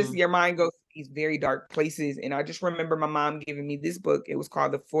it just, Mm. your mind goes to these very dark places. And I just remember my mom giving me this book. It was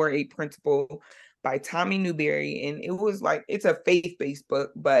called The 4-8 Principle by Tommy Newberry. And it was like, it's a faith-based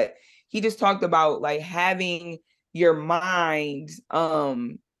book, but he just talked about like having your mind,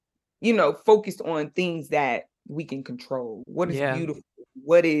 focused on things that we can control. What is Yeah. beautiful?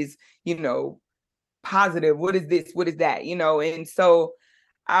 What is, positive? What is this? What is that? And so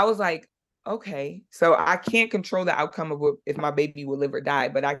I was like, okay, so I can't control the outcome of if my baby will live or die,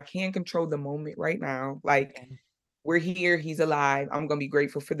 but I can control the moment right now. Like, Yeah. we're here, he's alive. I'm going to be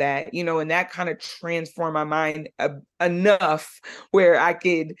grateful for that, and that kind of transformed my mind enough where I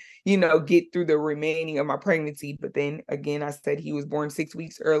could, get through the remaining of my pregnancy. But then again, I said he was born 6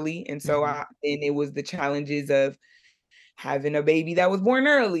 weeks early. And so Mm-hmm. and it was the challenges of having a baby that was born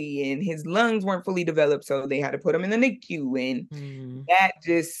early and his lungs weren't fully developed. So they had to put him in the NICU. And Mm. that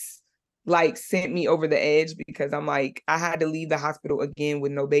just like sent me over the edge because I'm like, I had to leave the hospital again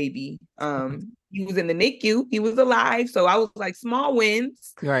with no baby. He was in the NICU, he was alive. So I was like, small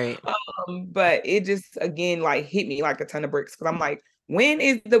wins. Right. But it just again like hit me like a ton of bricks because I'm like, when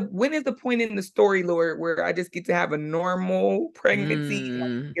is the point in the story, Lord, where I just get to have a normal pregnancy,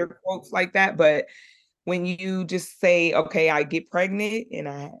 like Mm. your quotes like that? But when you just say, okay, I get pregnant and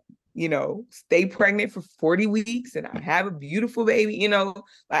I, stay pregnant for 40 weeks and I have a beautiful baby, like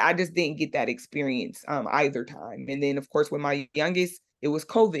I just didn't get that experience either time. And then of course with my youngest, it was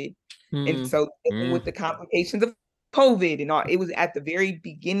COVID. And Mm. so dealing with Mm. the complications of COVID and all, it was at the very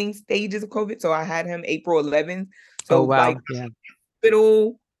beginning stages of COVID. So I had him April 11th. Oh So like wow. Yeah.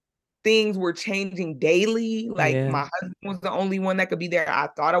 hospital things were changing daily. Like Yeah. my husband was the only one that could be there. I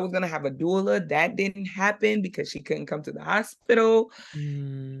thought I was gonna have a doula. That didn't happen because she couldn't come to the hospital.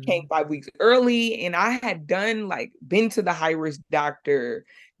 Came Mm. 5 weeks early, and I had done like been to the high risk doctor,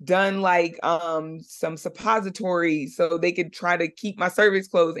 done like some suppositories so they could try to keep my cervix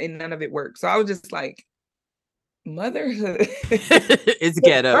closed, and none of it worked. So I was just like, motherhood. It's The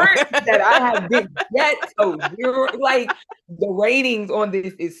ghetto. burden that I have been ghetto zero, like the ratings on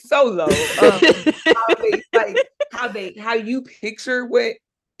this is so low. How you picture what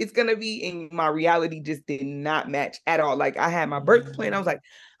it's gonna be, and my reality just did not match at all. Like I had my birth plan, I Mm. was like,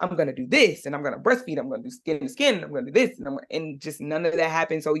 I'm gonna do this, and I'm gonna breastfeed, I'm gonna do skin to skin, and I'm gonna do this, and just none of that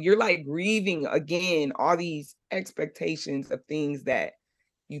happened. So you're like grieving again all these expectations of things that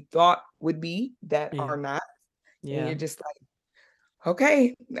you thought would be that Yeah. are not, and Yeah. you're just like,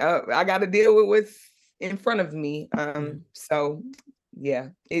 okay, I got to deal with what's in front of me. Yeah. So yeah,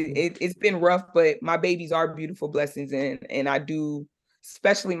 Yeah. it's been rough, but my babies are beautiful blessings, and I do,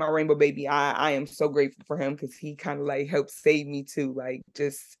 especially my rainbow baby. I am so grateful for him because he kind of like helped save me too, like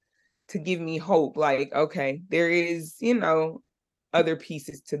just to give me hope. Like okay, there is other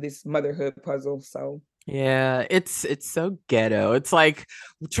pieces to this motherhood puzzle. So Yeah, it's so ghetto. It's like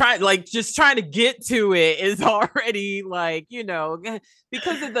just trying to get to it is already like,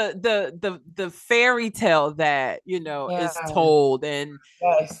 because of the fairy tale that, is yeah, told. And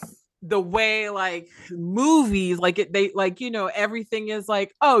yes, the way like movies like it they like everything is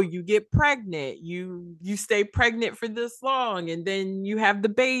like, oh, you get pregnant, you stay pregnant for this long, and then you have the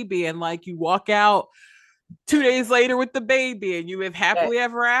baby, and like you walk out 2 days later with the baby and you live happily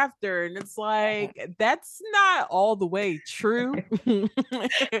ever after. And it's like, that's not all the way true.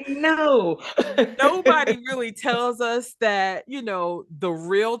 No. Nobody really tells us that, the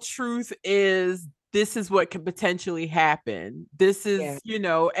real truth is this is what could potentially happen. This Yeah.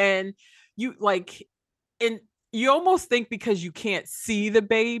 is, and you like, and you almost think because you can't see the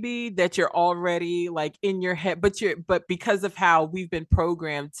baby that you're already like in your head, but because of how we've been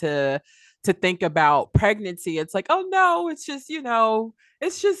programmed to think about pregnancy, it's like, oh no, it's just,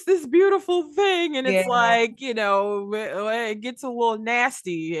 it's just this beautiful thing. And it's Yeah. like, it gets a little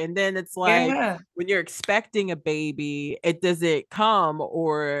nasty. And then it's like Yeah. when you're expecting a baby, it doesn't come,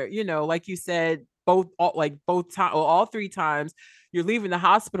 or, like you said, both times, all 3 times you're leaving the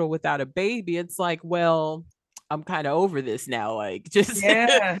hospital without a baby. It's like, well, I'm kind of over this now. Like, just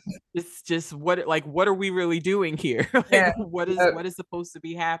Yeah. it's just what are we really doing here? Like, Yeah. what is supposed to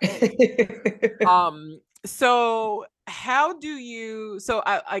be happening? Yep. So how do you, so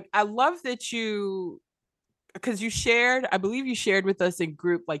I love that you, because I believe you shared with us in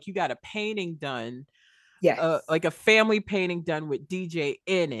group, like you got a painting done, Yes. like a family painting done with DJ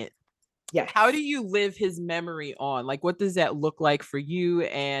in it. How do Yes. you live his memory on? Like, what does that look like for you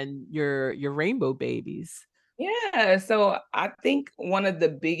and your rainbow babies? Yeah, so I think one of the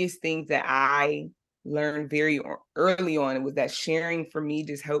biggest things that I learned very early on was that sharing for me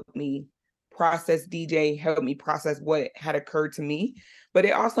just helped me process DJ, helped me process what had occurred to me. But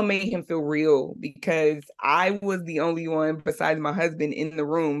it also made him feel real because I was the only one besides my husband in the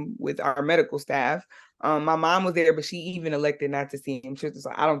room with our medical staff. My mom was there, but she even elected not to see him. She was just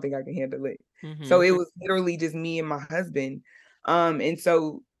like, I don't think I can handle it. So Mm-hmm. it was literally just me and my husband. And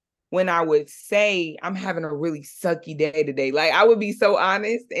so when I would say I'm having a really sucky day today. Like I would be so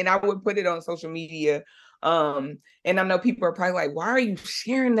honest and I would put it on social media. And I know people are probably like, why are you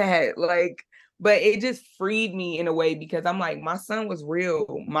sharing that? Like, but it just freed me in a way because I'm like, my son was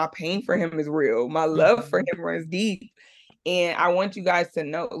real. My pain for him is real. My love for Mm-hmm. him runs deep. And I want you guys to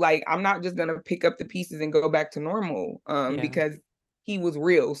know, like, I'm not just gonna pick up the pieces and go back to normal Yeah. because he was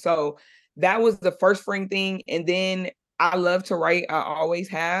real. So that was the first freeing thing. And then I love to write. I always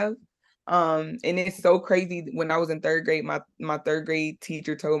have. And it's so crazy. When I was in third grade, my third grade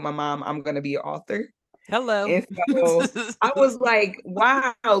teacher told my mom I'm gonna be an author. Hello. And so I was like,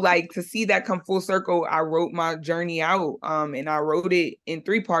 wow, like to see that come full circle, I wrote my journey out. And I wrote it in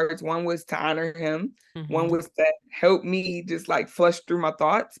 3 parts. One was to honor him, one Mm-hmm. was to help me just like flush through my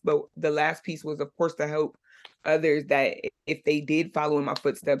thoughts. But the last piece was, of course, to help others that if they did follow in my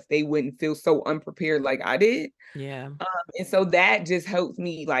footsteps, they wouldn't feel so unprepared like I did. Yeah. And so that just helps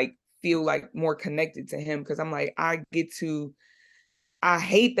me like feel like more connected to him because I'm like, I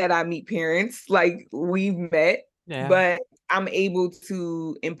hate that I meet parents like we've met, Yeah. but I'm able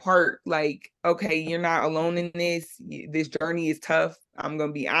to impart like, okay, you're not alone in this. This journey is tough. I'm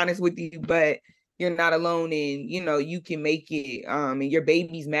gonna be honest with you, but you're not alone, and you can make it. And your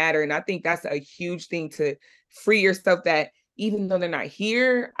babies matter, and I think that's a huge thing to free yourself. That even though they're not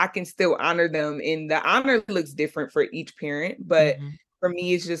here, I can still honor them, and the honor looks different for each parent. But Mm-hmm. for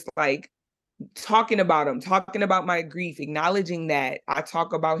me, it's just like talking about him, talking about my grief, acknowledging that I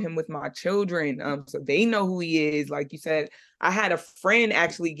talk about him with my children, so they know who he is. Like you said, I had a friend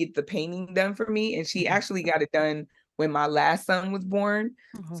actually get the painting done for me, and she Mm-hmm. actually got it done when my last son was born.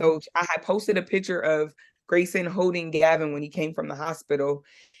 Oh. So I had posted a picture of Grayson holding Gavin when he came from the hospital.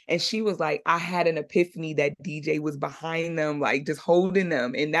 And she was like, I had an epiphany that DJ was behind them, like just holding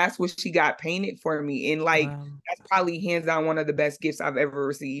them. And that's what she got painted for me. And like, Wow. that's probably hands down one of the best gifts I've ever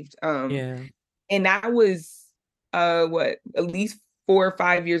received. Yeah. And that was what, at least 4 or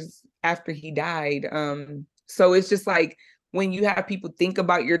 5 years after he died. So it's just like when you have people think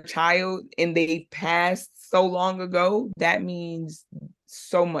about your child and they passed so long ago, that means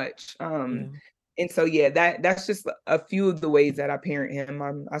so much. Yeah. And so yeah, that's just a few of the ways that I parent him.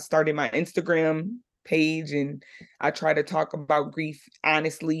 I started my Instagram page and I try to talk about grief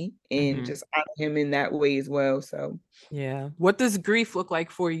honestly and Mm-hmm. just honor him in that way as well. So Yeah. What does grief look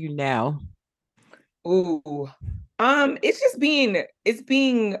like for you now? ooh. It's being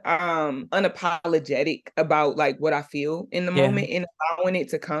unapologetic about like what I feel in the Yeah. moment and allowing it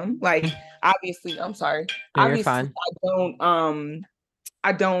to come. Like obviously, I'm sorry. No, you're Obviously, fine.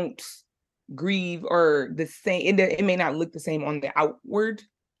 I don't grieve or the same. It may not look the same on the outward,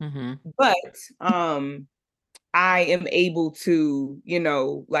 Mm-hmm. but I am able to,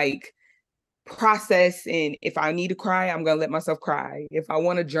 like process, and if I need to cry, I'm gonna let myself cry. If I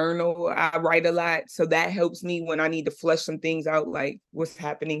want to journal, I write a lot. So that helps me when I need to flush some things out, like what's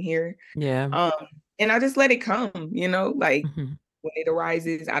happening here. Yeah. Um, and I just let it come, like Hmm. when it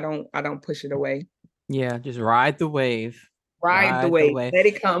arises, I don't push it away. Yeah, just ride the wave. Ride the Ride the wave, wave. let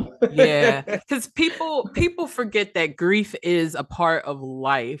it come. Yeah, because people forget that grief is a part of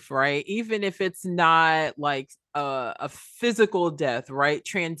life, right? Even if it's not like a physical death, right?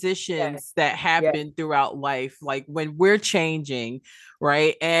 Yeah, Transitions that yeah, happen throughout life, like when we're changing,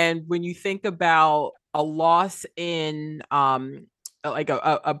 right? And when you think about a loss in like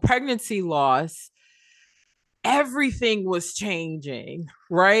a pregnancy loss, everything was changing,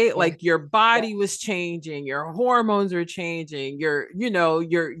 right? yeah, Like your yeah. body was changing, your hormones were changing, your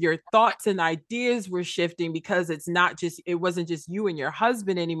thoughts and ideas were shifting, because it wasn't just you and your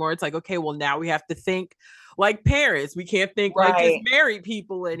husband anymore. It's like, okay, well, now we have to think like parents. We can't think like just Right, married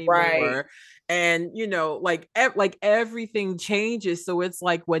people right. anymore. And like everything changes. So it's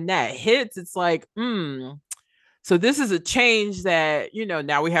like when that hits, it's like, so this is a change that,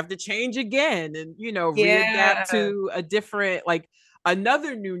 now we have to change again and, readapt Yeah, to a different, like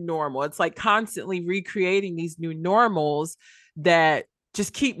another new normal. It's like constantly recreating these new normals that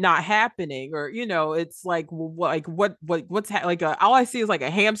just keep not happening. Or, it's like, like all I see is like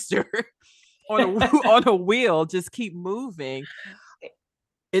a hamster on a on a wheel, just keep moving.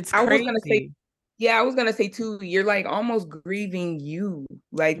 It's I was gonna say, crazy. yeah, I was gonna say too, you're like almost grieving you,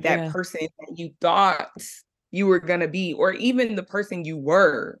 like that Yeah. person that you thought you were gonna be, or even the person you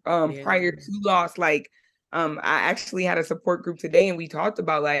were Yeah. prior to loss. Like, I actually had a support group today and we talked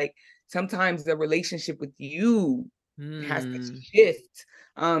about like sometimes the relationship with you has to Hmm. shift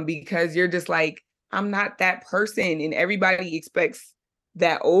because you're just like, I'm not that person, and everybody expects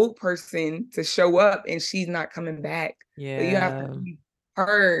that old person to show up and she's not coming back. So you have to Yeah. be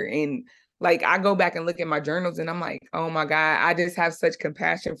her. And like I go back and look at my journals and I'm like, oh my God, I just have such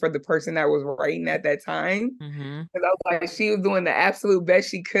compassion for the person that was writing at that time. Hmm. Because I was like, she was doing the absolute best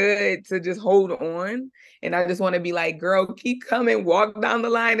she could to just hold on. And I just want to be like, girl, keep coming, walk down the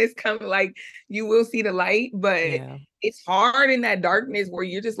line. It's coming. Like you will see the light, but Yeah. it's hard in that darkness where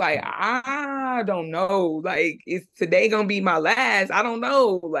you're just like, I don't know. Like, is today gonna be my last? I don't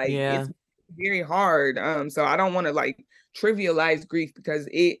know. Like, Yeah. it's very hard. So I don't want to like trivialize grief because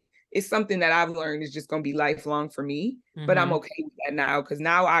it's something that I've learned is just gonna be lifelong for me. But I'm Hmm. okay with that now because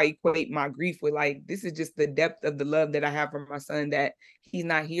now I equate my grief with like this is just the depth of the love that I have for my son that he's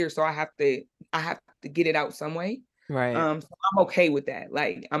not here. So I have to get it out some way. Right. So I'm okay with that.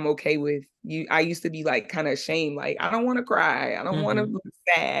 Like I'm okay with you. I used to be like kind of ashamed, like I don't want to cry, I don't want to Hmm. look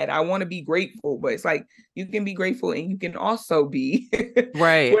sad, I want to be grateful. But it's like you can be grateful and you can also be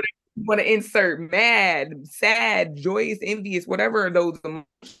Right. what you want to insert mad, sad, joyous, envious, whatever those emotions,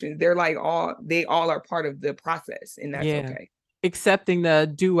 they all are part of the process, and that's Yeah. okay. Accepting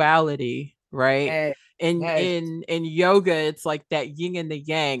the duality, right? Yes, In yes, in yoga, it's like that yin and the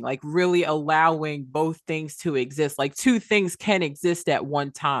yang, like really allowing both things to exist. Like two things can exist at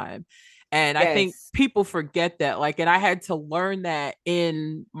one time. And I think yes. people forget that. Like, and I had to learn that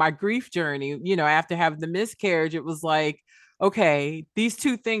in my grief journey, after having the miscarriage, it was like, okay, these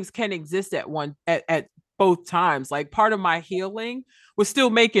two things can exist at both times. Like part of my healing was still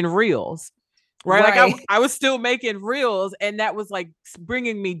making reels, right? Like Right. I was still making reels, and that was like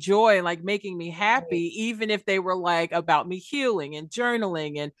bringing me joy and like making me happy, even if they were like about me healing and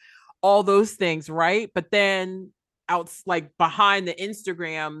journaling and all those things, right? But then out like behind the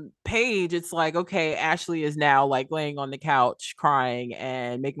Instagram page, it's like, okay, Ashley is now like laying on the couch crying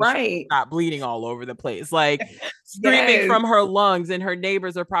and making sure she's Right. not bleeding all over the place, like screaming Yes. from her lungs, and her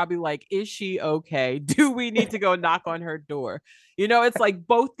neighbors are probably like, is she okay? Do we need to go knock on her door? It's like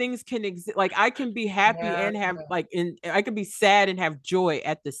both things can exist. Like I can be happy Yeah. and have I can be sad and have joy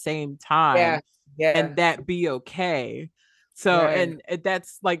at the same Yeah. time, and Yeah. that be okay. So, Yes. and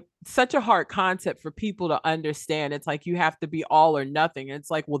that's like such a hard concept for people to understand. It's like you have to be all or nothing. And it's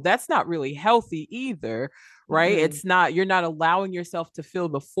like, well, that's not really healthy either, right? Mm-mm. It's not, you're not allowing yourself to feel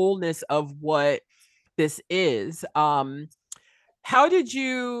the fullness of what this is. How did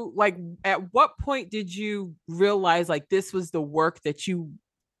you like, at what point did you realize like this was the work that you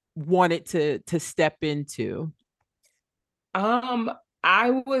wanted to step into? Um,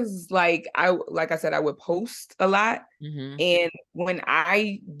 I was like I said, I would post a lot. Mm-hmm. And when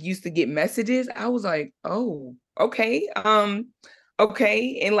I used to get messages, I was like, oh, okay.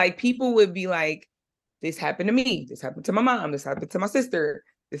 Okay. And like people would be like, this happened to me, this happened to my mom, this happened to my sister,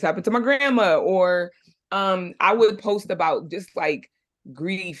 this happened to my grandma. Or I would post about just like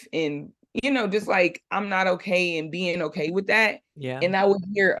grief and just like I'm not okay and being okay with that. Yeah. And I would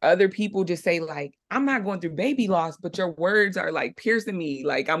hear other people just say, like, I'm not going through baby loss, but your words are like piercing me.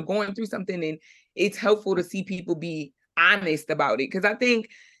 Like I'm going through something, and it's helpful to see people be honest about it. Cause I think,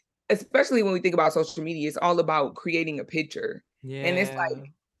 especially when we think about social media, it's all about creating a picture. And it's Yeah.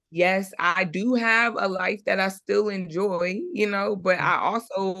 like, yes, I do have a life that I still enjoy, but I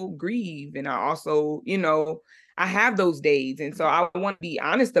also grieve, and I also, I have those days. And so I want to be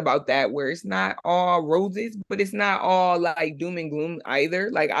honest about that, where it's not all roses, but it's not all like doom and gloom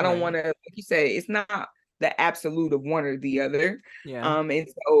either. Like I don't Right. want to, like you said, it's not the absolute of one or the other. Yeah. And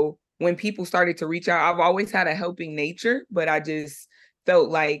so when people started to reach out, I've always had a helping nature, but I just felt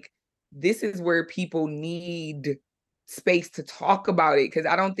like this is where people need space to talk about it, because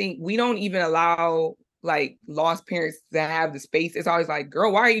I don't think we don't even allow like lost parents to have the space. It's always like,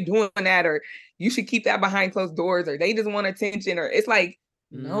 girl, why are you doing that? Or you should keep that behind closed doors, or they just want attention. Or it's like,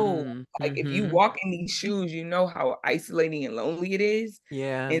 no, like if you Mm-hmm. walk in these shoes, you know how isolating and lonely it is.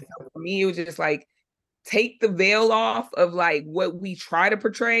 Yeah. And so for me, it was just like, take the veil off of like what we try to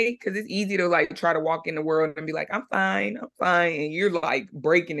portray, because it's easy to like try to walk in the world and be like, I'm fine, and you're like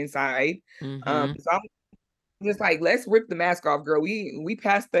breaking inside. Mm-hmm. So I'm just like, let's rip the mask off, girl. We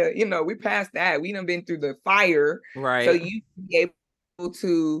passed the, we passed that. We done been through the fire. So Right. you be able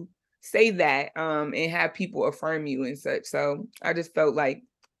to say that and have people affirm you and such. So I just felt like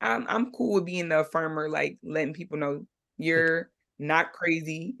I'm cool with being the affirmer, like letting people know Like, you're not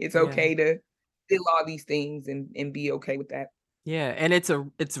crazy. It's yeah. okay to feel all these things and be okay with that. Yeah. And it's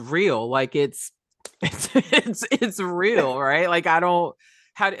real. Like it's real, right? Like I don't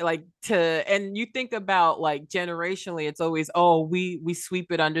how to like to and you think about like generationally, it's always, oh, we sweep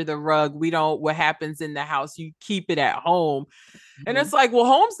it under the rug. We don't what happens in the house, you keep it at home. And it's Mhm. like, well,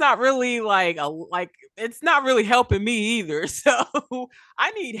 home's not really like it's not really helping me either. So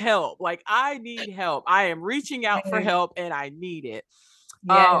I need help. Like I need help. I am reaching out for Yes. help and I need it.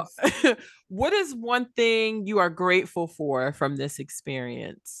 Uh Yes. what is one thing you are grateful for from this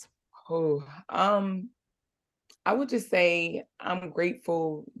experience? Oh, I would just say I'm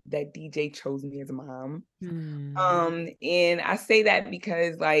grateful that DJ chose me as a mom. Hmm. And I say that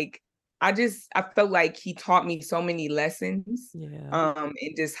because like I felt like he taught me so many lessons, Yeah.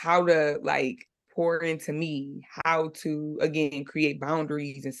 and just how to like pour into me, how to again create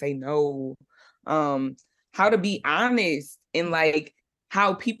boundaries and say no, um, how to be honest, and like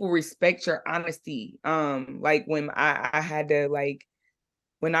how people respect your honesty. Like when I had to like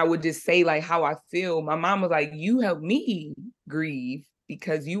when I would just say like how I feel, my mom was like, "You helped me grieve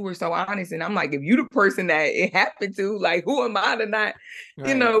because you were so honest." And I'm like, if you the person that it happened to, like, who am I to not,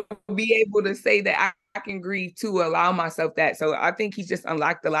 Right. be able to say that I can grieve to allow myself that. So I think he's just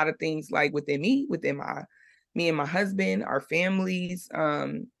unlocked a lot of things like within me, within me and my husband, our families.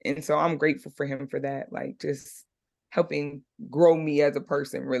 And so I'm grateful for him for that, like just helping grow me as a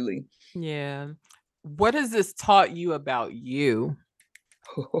person, really. Yeah. What has this taught you about you?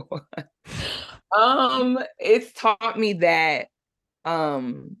 It's taught me that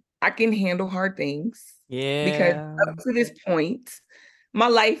I can handle hard things, because Yeah. up to this point, my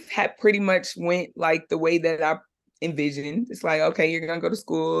life had pretty much went like the way that I envisioned. It's like, okay, you're gonna go to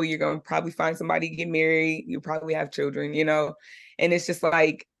school, you're gonna probably find somebody to get married, you probably have children. And it's just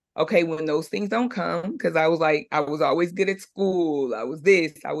like, okay, when those things don't come, because I was like, I was always good at school, I was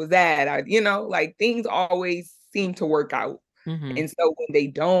this, I was that, like things always seem to work out. Mm-hmm. And so when they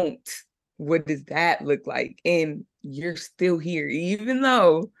don't, what does that look like? And you're still here, even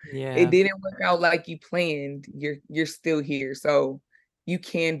though it Yeah. didn't work out like you planned. You're still here, so you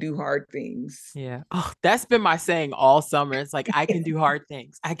can do hard things. Yeah. Oh, that's been my saying all summer. It's like I can do hard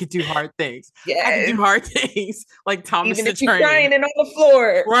things. I can do hard things. I can do Yes, hard things. Like Thomas even the if you're Train. crying and on the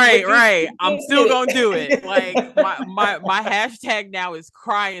floor, Right, but you right. still I'm still did gonna do it. Like it. my hashtag now is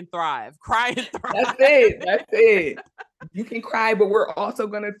cry and thrive. Cry and That's thrive. it. That's it. You can cry, but we're also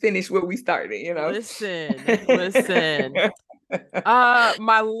gonna finish what we started. Listen.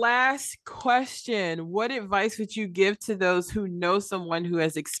 My last question. What advice would you give to those who know someone who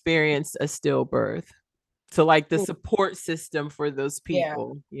has experienced a stillbirth? To like the Ooh, support system for those yeah,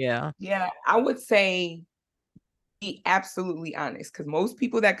 people. Yeah. yeah. I would say be absolutely honest, because most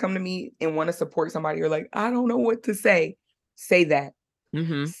people that come to me and want to support somebody are like, I don't know what to say. Say that.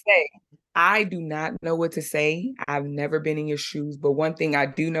 Mm-hmm. Say, I do not know what to say. I've never been in your shoes, but one thing I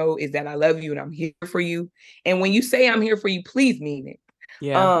do know is that I love you and I'm here for you. And when you say I'm here for you, please mean it.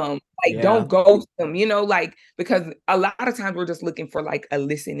 Yeah. Like Yeah. don't ghost them, like because a lot of times we're just looking for like a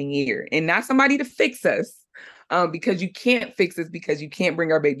listening ear and not somebody to fix us, because you can't fix this because you can't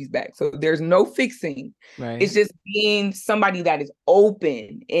bring our babies back. So there's no fixing. Right. It's just being somebody that is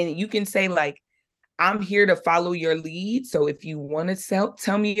open, and you can say like, I'm here to follow your lead. So if you want to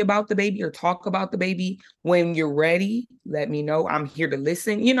tell me about the baby or talk about the baby when you're ready, let me know. I'm here to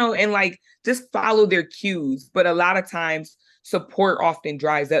listen, and like just follow their cues. But a lot of times support often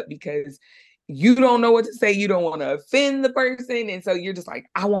dries up because you don't know what to say. You don't want to offend the person. And so you're just like,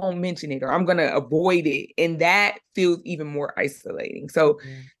 I won't mention it or I'm going to avoid it. And that feels even more isolating. So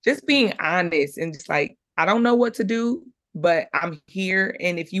just being honest and just like, I don't know what to do, but I'm here.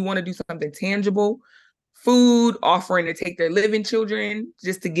 And if you want to do something tangible, food, offering to take their living children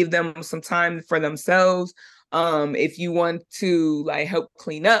just to give them some time for themselves. If you want to like help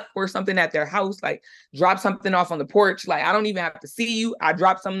clean up or something at their house, like drop something off on the porch. Like, I don't even have to see you. I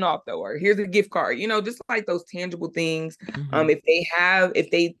drop something off though, or here's a gift card, just like those tangible things.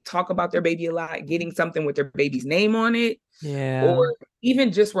 If they talk about their baby a lot, getting something with their baby's name on it. Yeah. Or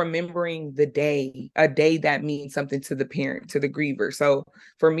even just remembering a day that means something to the parent, to the griever. So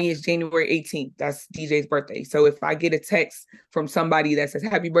for me, it's January 18th. That's DJ's birthday. So if I get a text from somebody that says,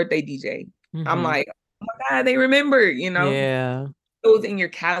 happy birthday, DJ, I'm like, oh my God, they remember, Yeah. Those in your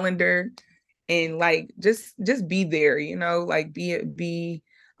calendar and like, just be there, like be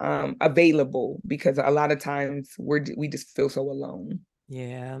available because a lot of times we just feel so alone.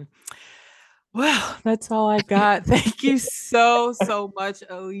 Yeah. Well, that's all I got. Thank you so much,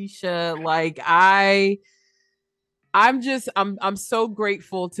 Alicia. Like I'm so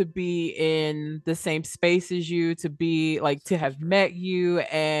grateful to be in the same space as you, to have met you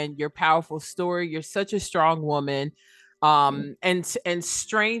and your powerful story. You're such a strong woman. And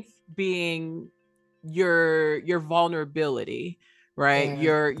strength being your vulnerability, right?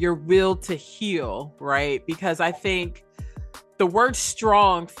 Yeah. Your will to heal, right? Because I think the word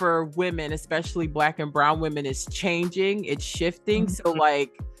strong for women, especially Black and brown women, is changing. It's shifting. So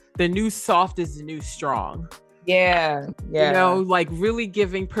like the new soft is the new strong. Yeah. Like really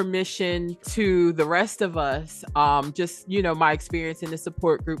giving permission to the rest of us. Just my experience in the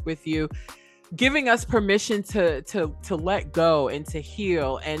support group with you, giving us permission to let go and to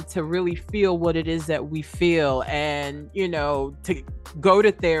heal and to really feel what it is that we feel, and to go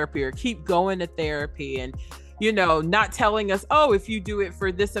to therapy or keep going to therapy, and not telling us, oh, if you do it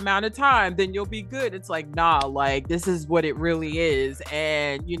for this amount of time, then you'll be good. It's like, nah, like this is what it really is.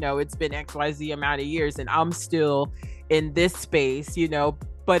 And, it's been XYZ amount of years and I'm still in this space,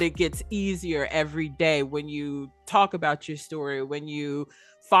 but it gets easier every day when you talk about your story, when you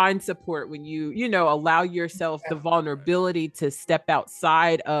find support, when you, allow yourself the vulnerability to step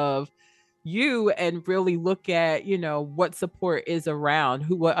outside of you and really look at, what support is around,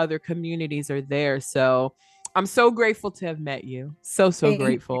 what other communities are there. So I'm so grateful to have met you. So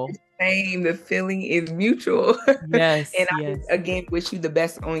grateful. Same. The feeling is mutual. Yes. And yes. I again wish you the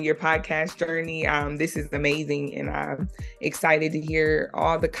best on your podcast journey. This is amazing, and I'm excited to hear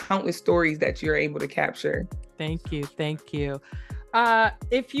all the countless stories that you're able to capture. Thank you.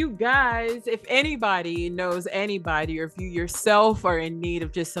 If anybody knows anybody, or if you yourself are in need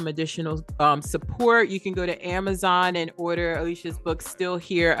of just some additional support, you can go to Amazon and order Alicia's book, Still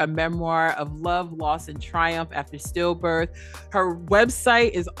Here, a memoir of love, loss, and triumph after stillbirth. Her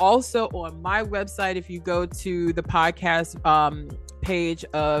website is also on my website. If you go to the podcast page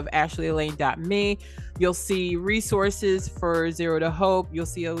of ashleyelaine.me, you'll see resources for Zero to Hope. You'll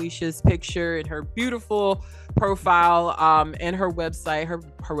see Alicia's picture and her beautiful profile and her website. Her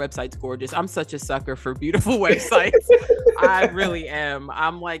website's gorgeous. I'm such a sucker for beautiful websites. I really am.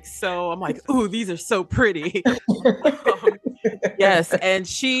 I'm like, ooh, these are so pretty. Yes, and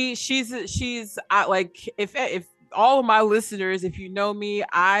she's like, if all of my listeners, if you know me,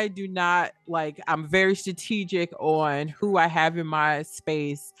 I do not I'm very strategic on who I have in my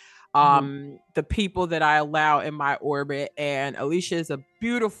space, the people that I allow in my orbit. And Alicia is a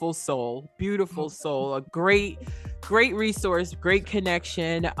beautiful soul, a great resource, great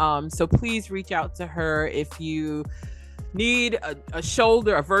connection. So please reach out to her if you need a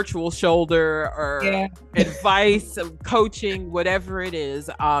virtual shoulder, or advice, coaching, whatever it is.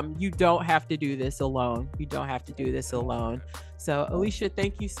 You don't have to do this alone. So Alicia,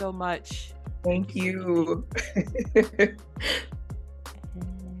 thank you so much. Thank you.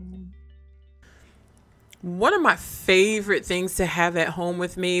 One of my favorite things to have at home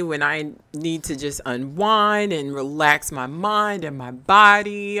with me when I need to just unwind and relax my mind and my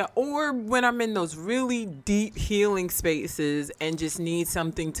body, or when I'm in those really deep healing spaces and just need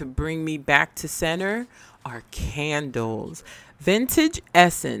something to bring me back to center, are candles. Vintage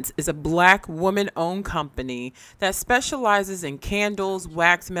Essence is a Black woman owned company that specializes in candles,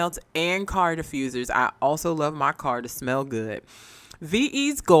 wax melts, and car diffusers. I also love my car to smell good.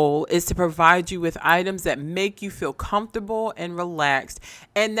 VE's goal is to provide you with items that make you feel comfortable and relaxed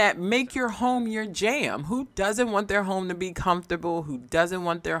and that make your home your jam. Who doesn't want their home to be comfortable? Who doesn't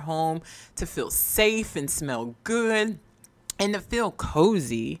want their home to feel safe and smell good and to feel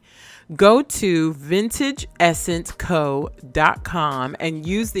cozy? Go to vintageessenceco.com and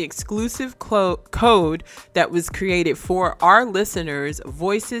use the exclusive code that was created for our listeners,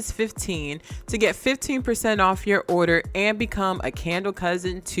 Voices15, to get 15% off your order and become a candle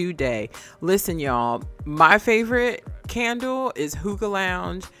cousin today. Listen, y'all, my favorite candle is Hookah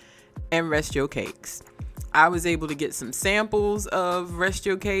Lounge and Rest Your Cakes. I was able to get some samples of Rest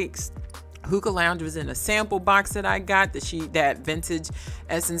Your Cakes. Hookah Lounge was in a sample box that I got that Vintage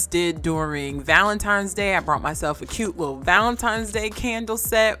Essence did during Valentine's Day. I brought myself a cute little Valentine's Day candle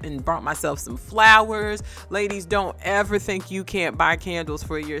set and brought myself some flowers. Ladies, don't ever think you can't buy candles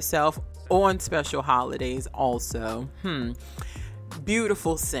for yourself on special holidays also.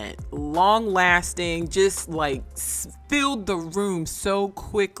 Beautiful scent, long lasting, just like filled the room so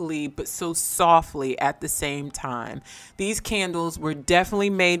quickly but so softly at the same time. These candles were definitely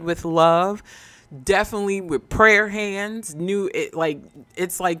made with love, definitely with prayer hands.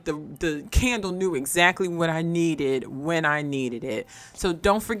 It's like the candle knew exactly what I needed when I needed it. So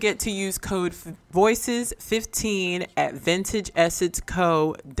don't forget to use code voices15 at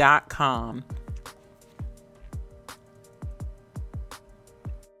vintageessenceco.com.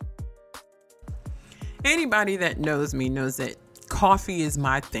 Anybody that knows me knows that coffee is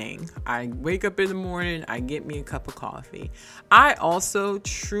my thing. I wake up in the morning, I get me a cup of coffee. I also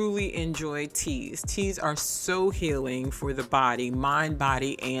truly enjoy teas. Teas are so healing for the body, mind,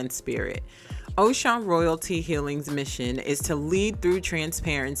 body, and spirit. Ocean Royalty Healing's mission is to lead through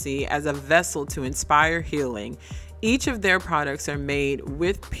transparency as a vessel to inspire healing. Each of their products are made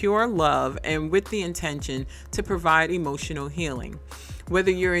with pure love and with the intention to provide emotional healing.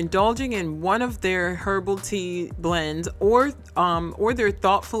 Whether you're indulging in one of their herbal tea blends or their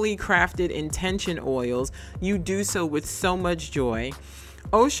thoughtfully crafted intention oils, you do so with so much joy.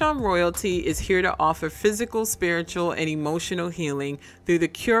 Ocean Royalty is here to offer physical, spiritual, and emotional healing through the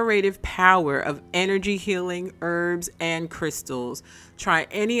curative power of energy healing, herbs, and crystals. Try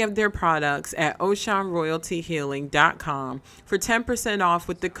any of their products at oceanroyaltyhealing.com for 10% off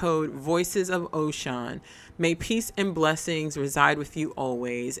with the code Voices of Ocean. May peace and blessings reside with you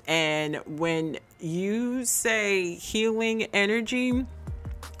always. And when you say healing energy,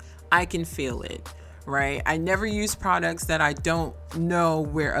 I can feel it, right? I never use products that I don't know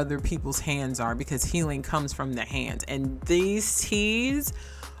where other people's hands are, because healing comes from the hands. And these teas,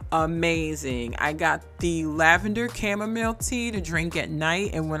 amazing. I got the lavender chamomile tea to drink at night.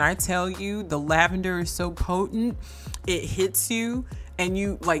 And when I tell you the lavender is so potent, it hits you. And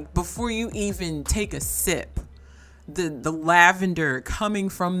you, like, before you even take a sip, the lavender coming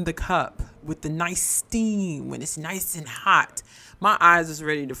from the cup with the nice steam when it's nice and hot, my eyes was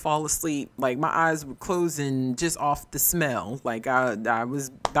ready to fall asleep. Like, my eyes were closing just off the smell. Like, I was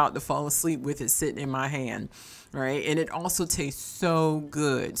about to fall asleep with it sitting in my hand, right? And it also tastes so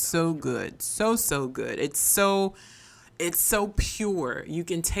good, so good, so good. It's so pure. You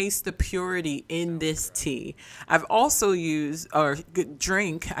can taste the purity in this tea. I've also I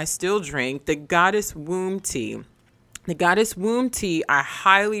still drink the Goddess Womb tea. The Goddess Womb tea, I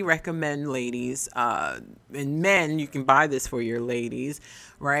highly recommend, ladies, and men. You can buy this for your ladies,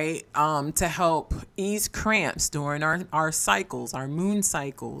 right? To help ease cramps during our cycles, our moon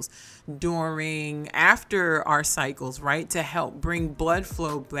cycles, after our cycles, right? To help bring blood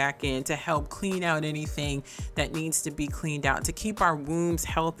flow back in, to help clean out anything that needs to be cleaned out, to keep our wombs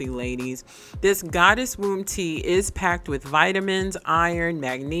healthy, ladies. This Goddess Womb tea is packed with vitamins, iron,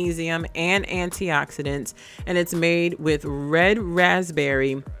 magnesium, and antioxidants, and it's made with red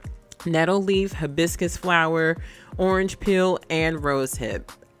raspberry, nettle leaf, hibiscus flower, orange peel, and rosehip.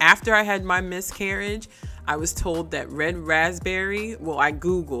 After I had my miscarriage, I was told that red raspberry, I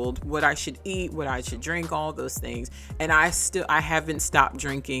Googled what I should eat, what I should drink, all those things. And I haven't stopped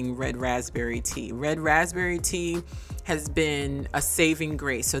drinking red raspberry tea. Red raspberry tea has been a saving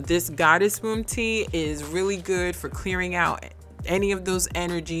grace. So this Goddess Womb tea is really good for clearing out any of those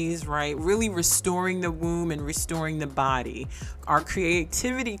energies, right? Really restoring the womb and restoring the body. Our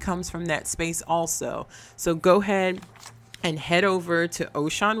creativity comes from that space also. So go ahead and head over to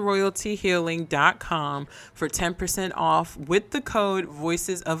oceanroyaltyhealing.com for 10% off with the code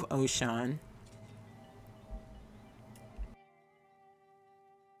Voices of Ocean.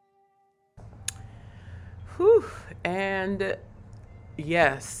 Whew. And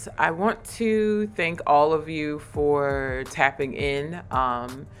Yes, I want to thank all of you for tapping in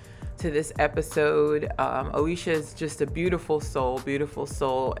to this episode. Alicia is just a beautiful soul.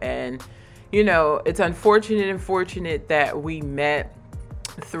 And, you know, it's unfortunate and fortunate that we met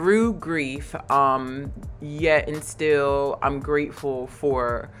through grief, yet and still I'm grateful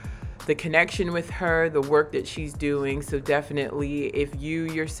for the connection with her, the work that she's doing. So definitely, if you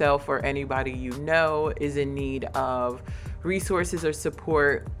yourself or anybody you know is in need of resources or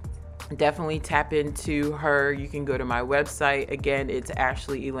support, definitely tap into her. You can go to my website. Again, it's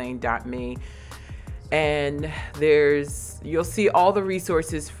ashleyelaine.me. And you'll see all the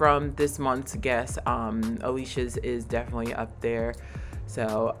resources from this month's guest. Alicia's is definitely up there.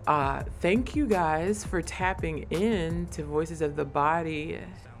 So thank you guys for tapping in to Voices of the Body.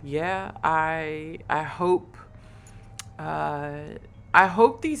 Yeah, I hope I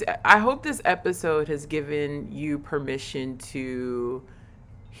hope this episode has given you permission to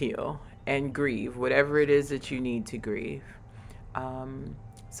heal and grieve whatever it is that you need to grieve. Um,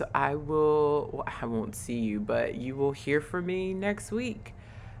 so I won't see you, but you will hear from me next week.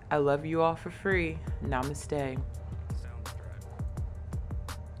 I love you all for free. Namaste.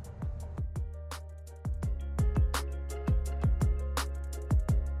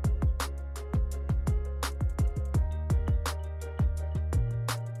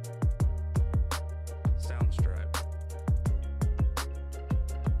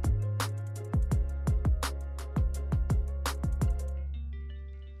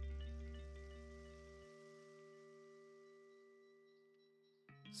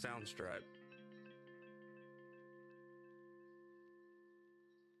 Soundstripe.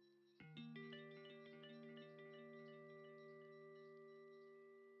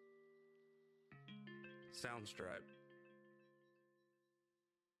 Soundstripe.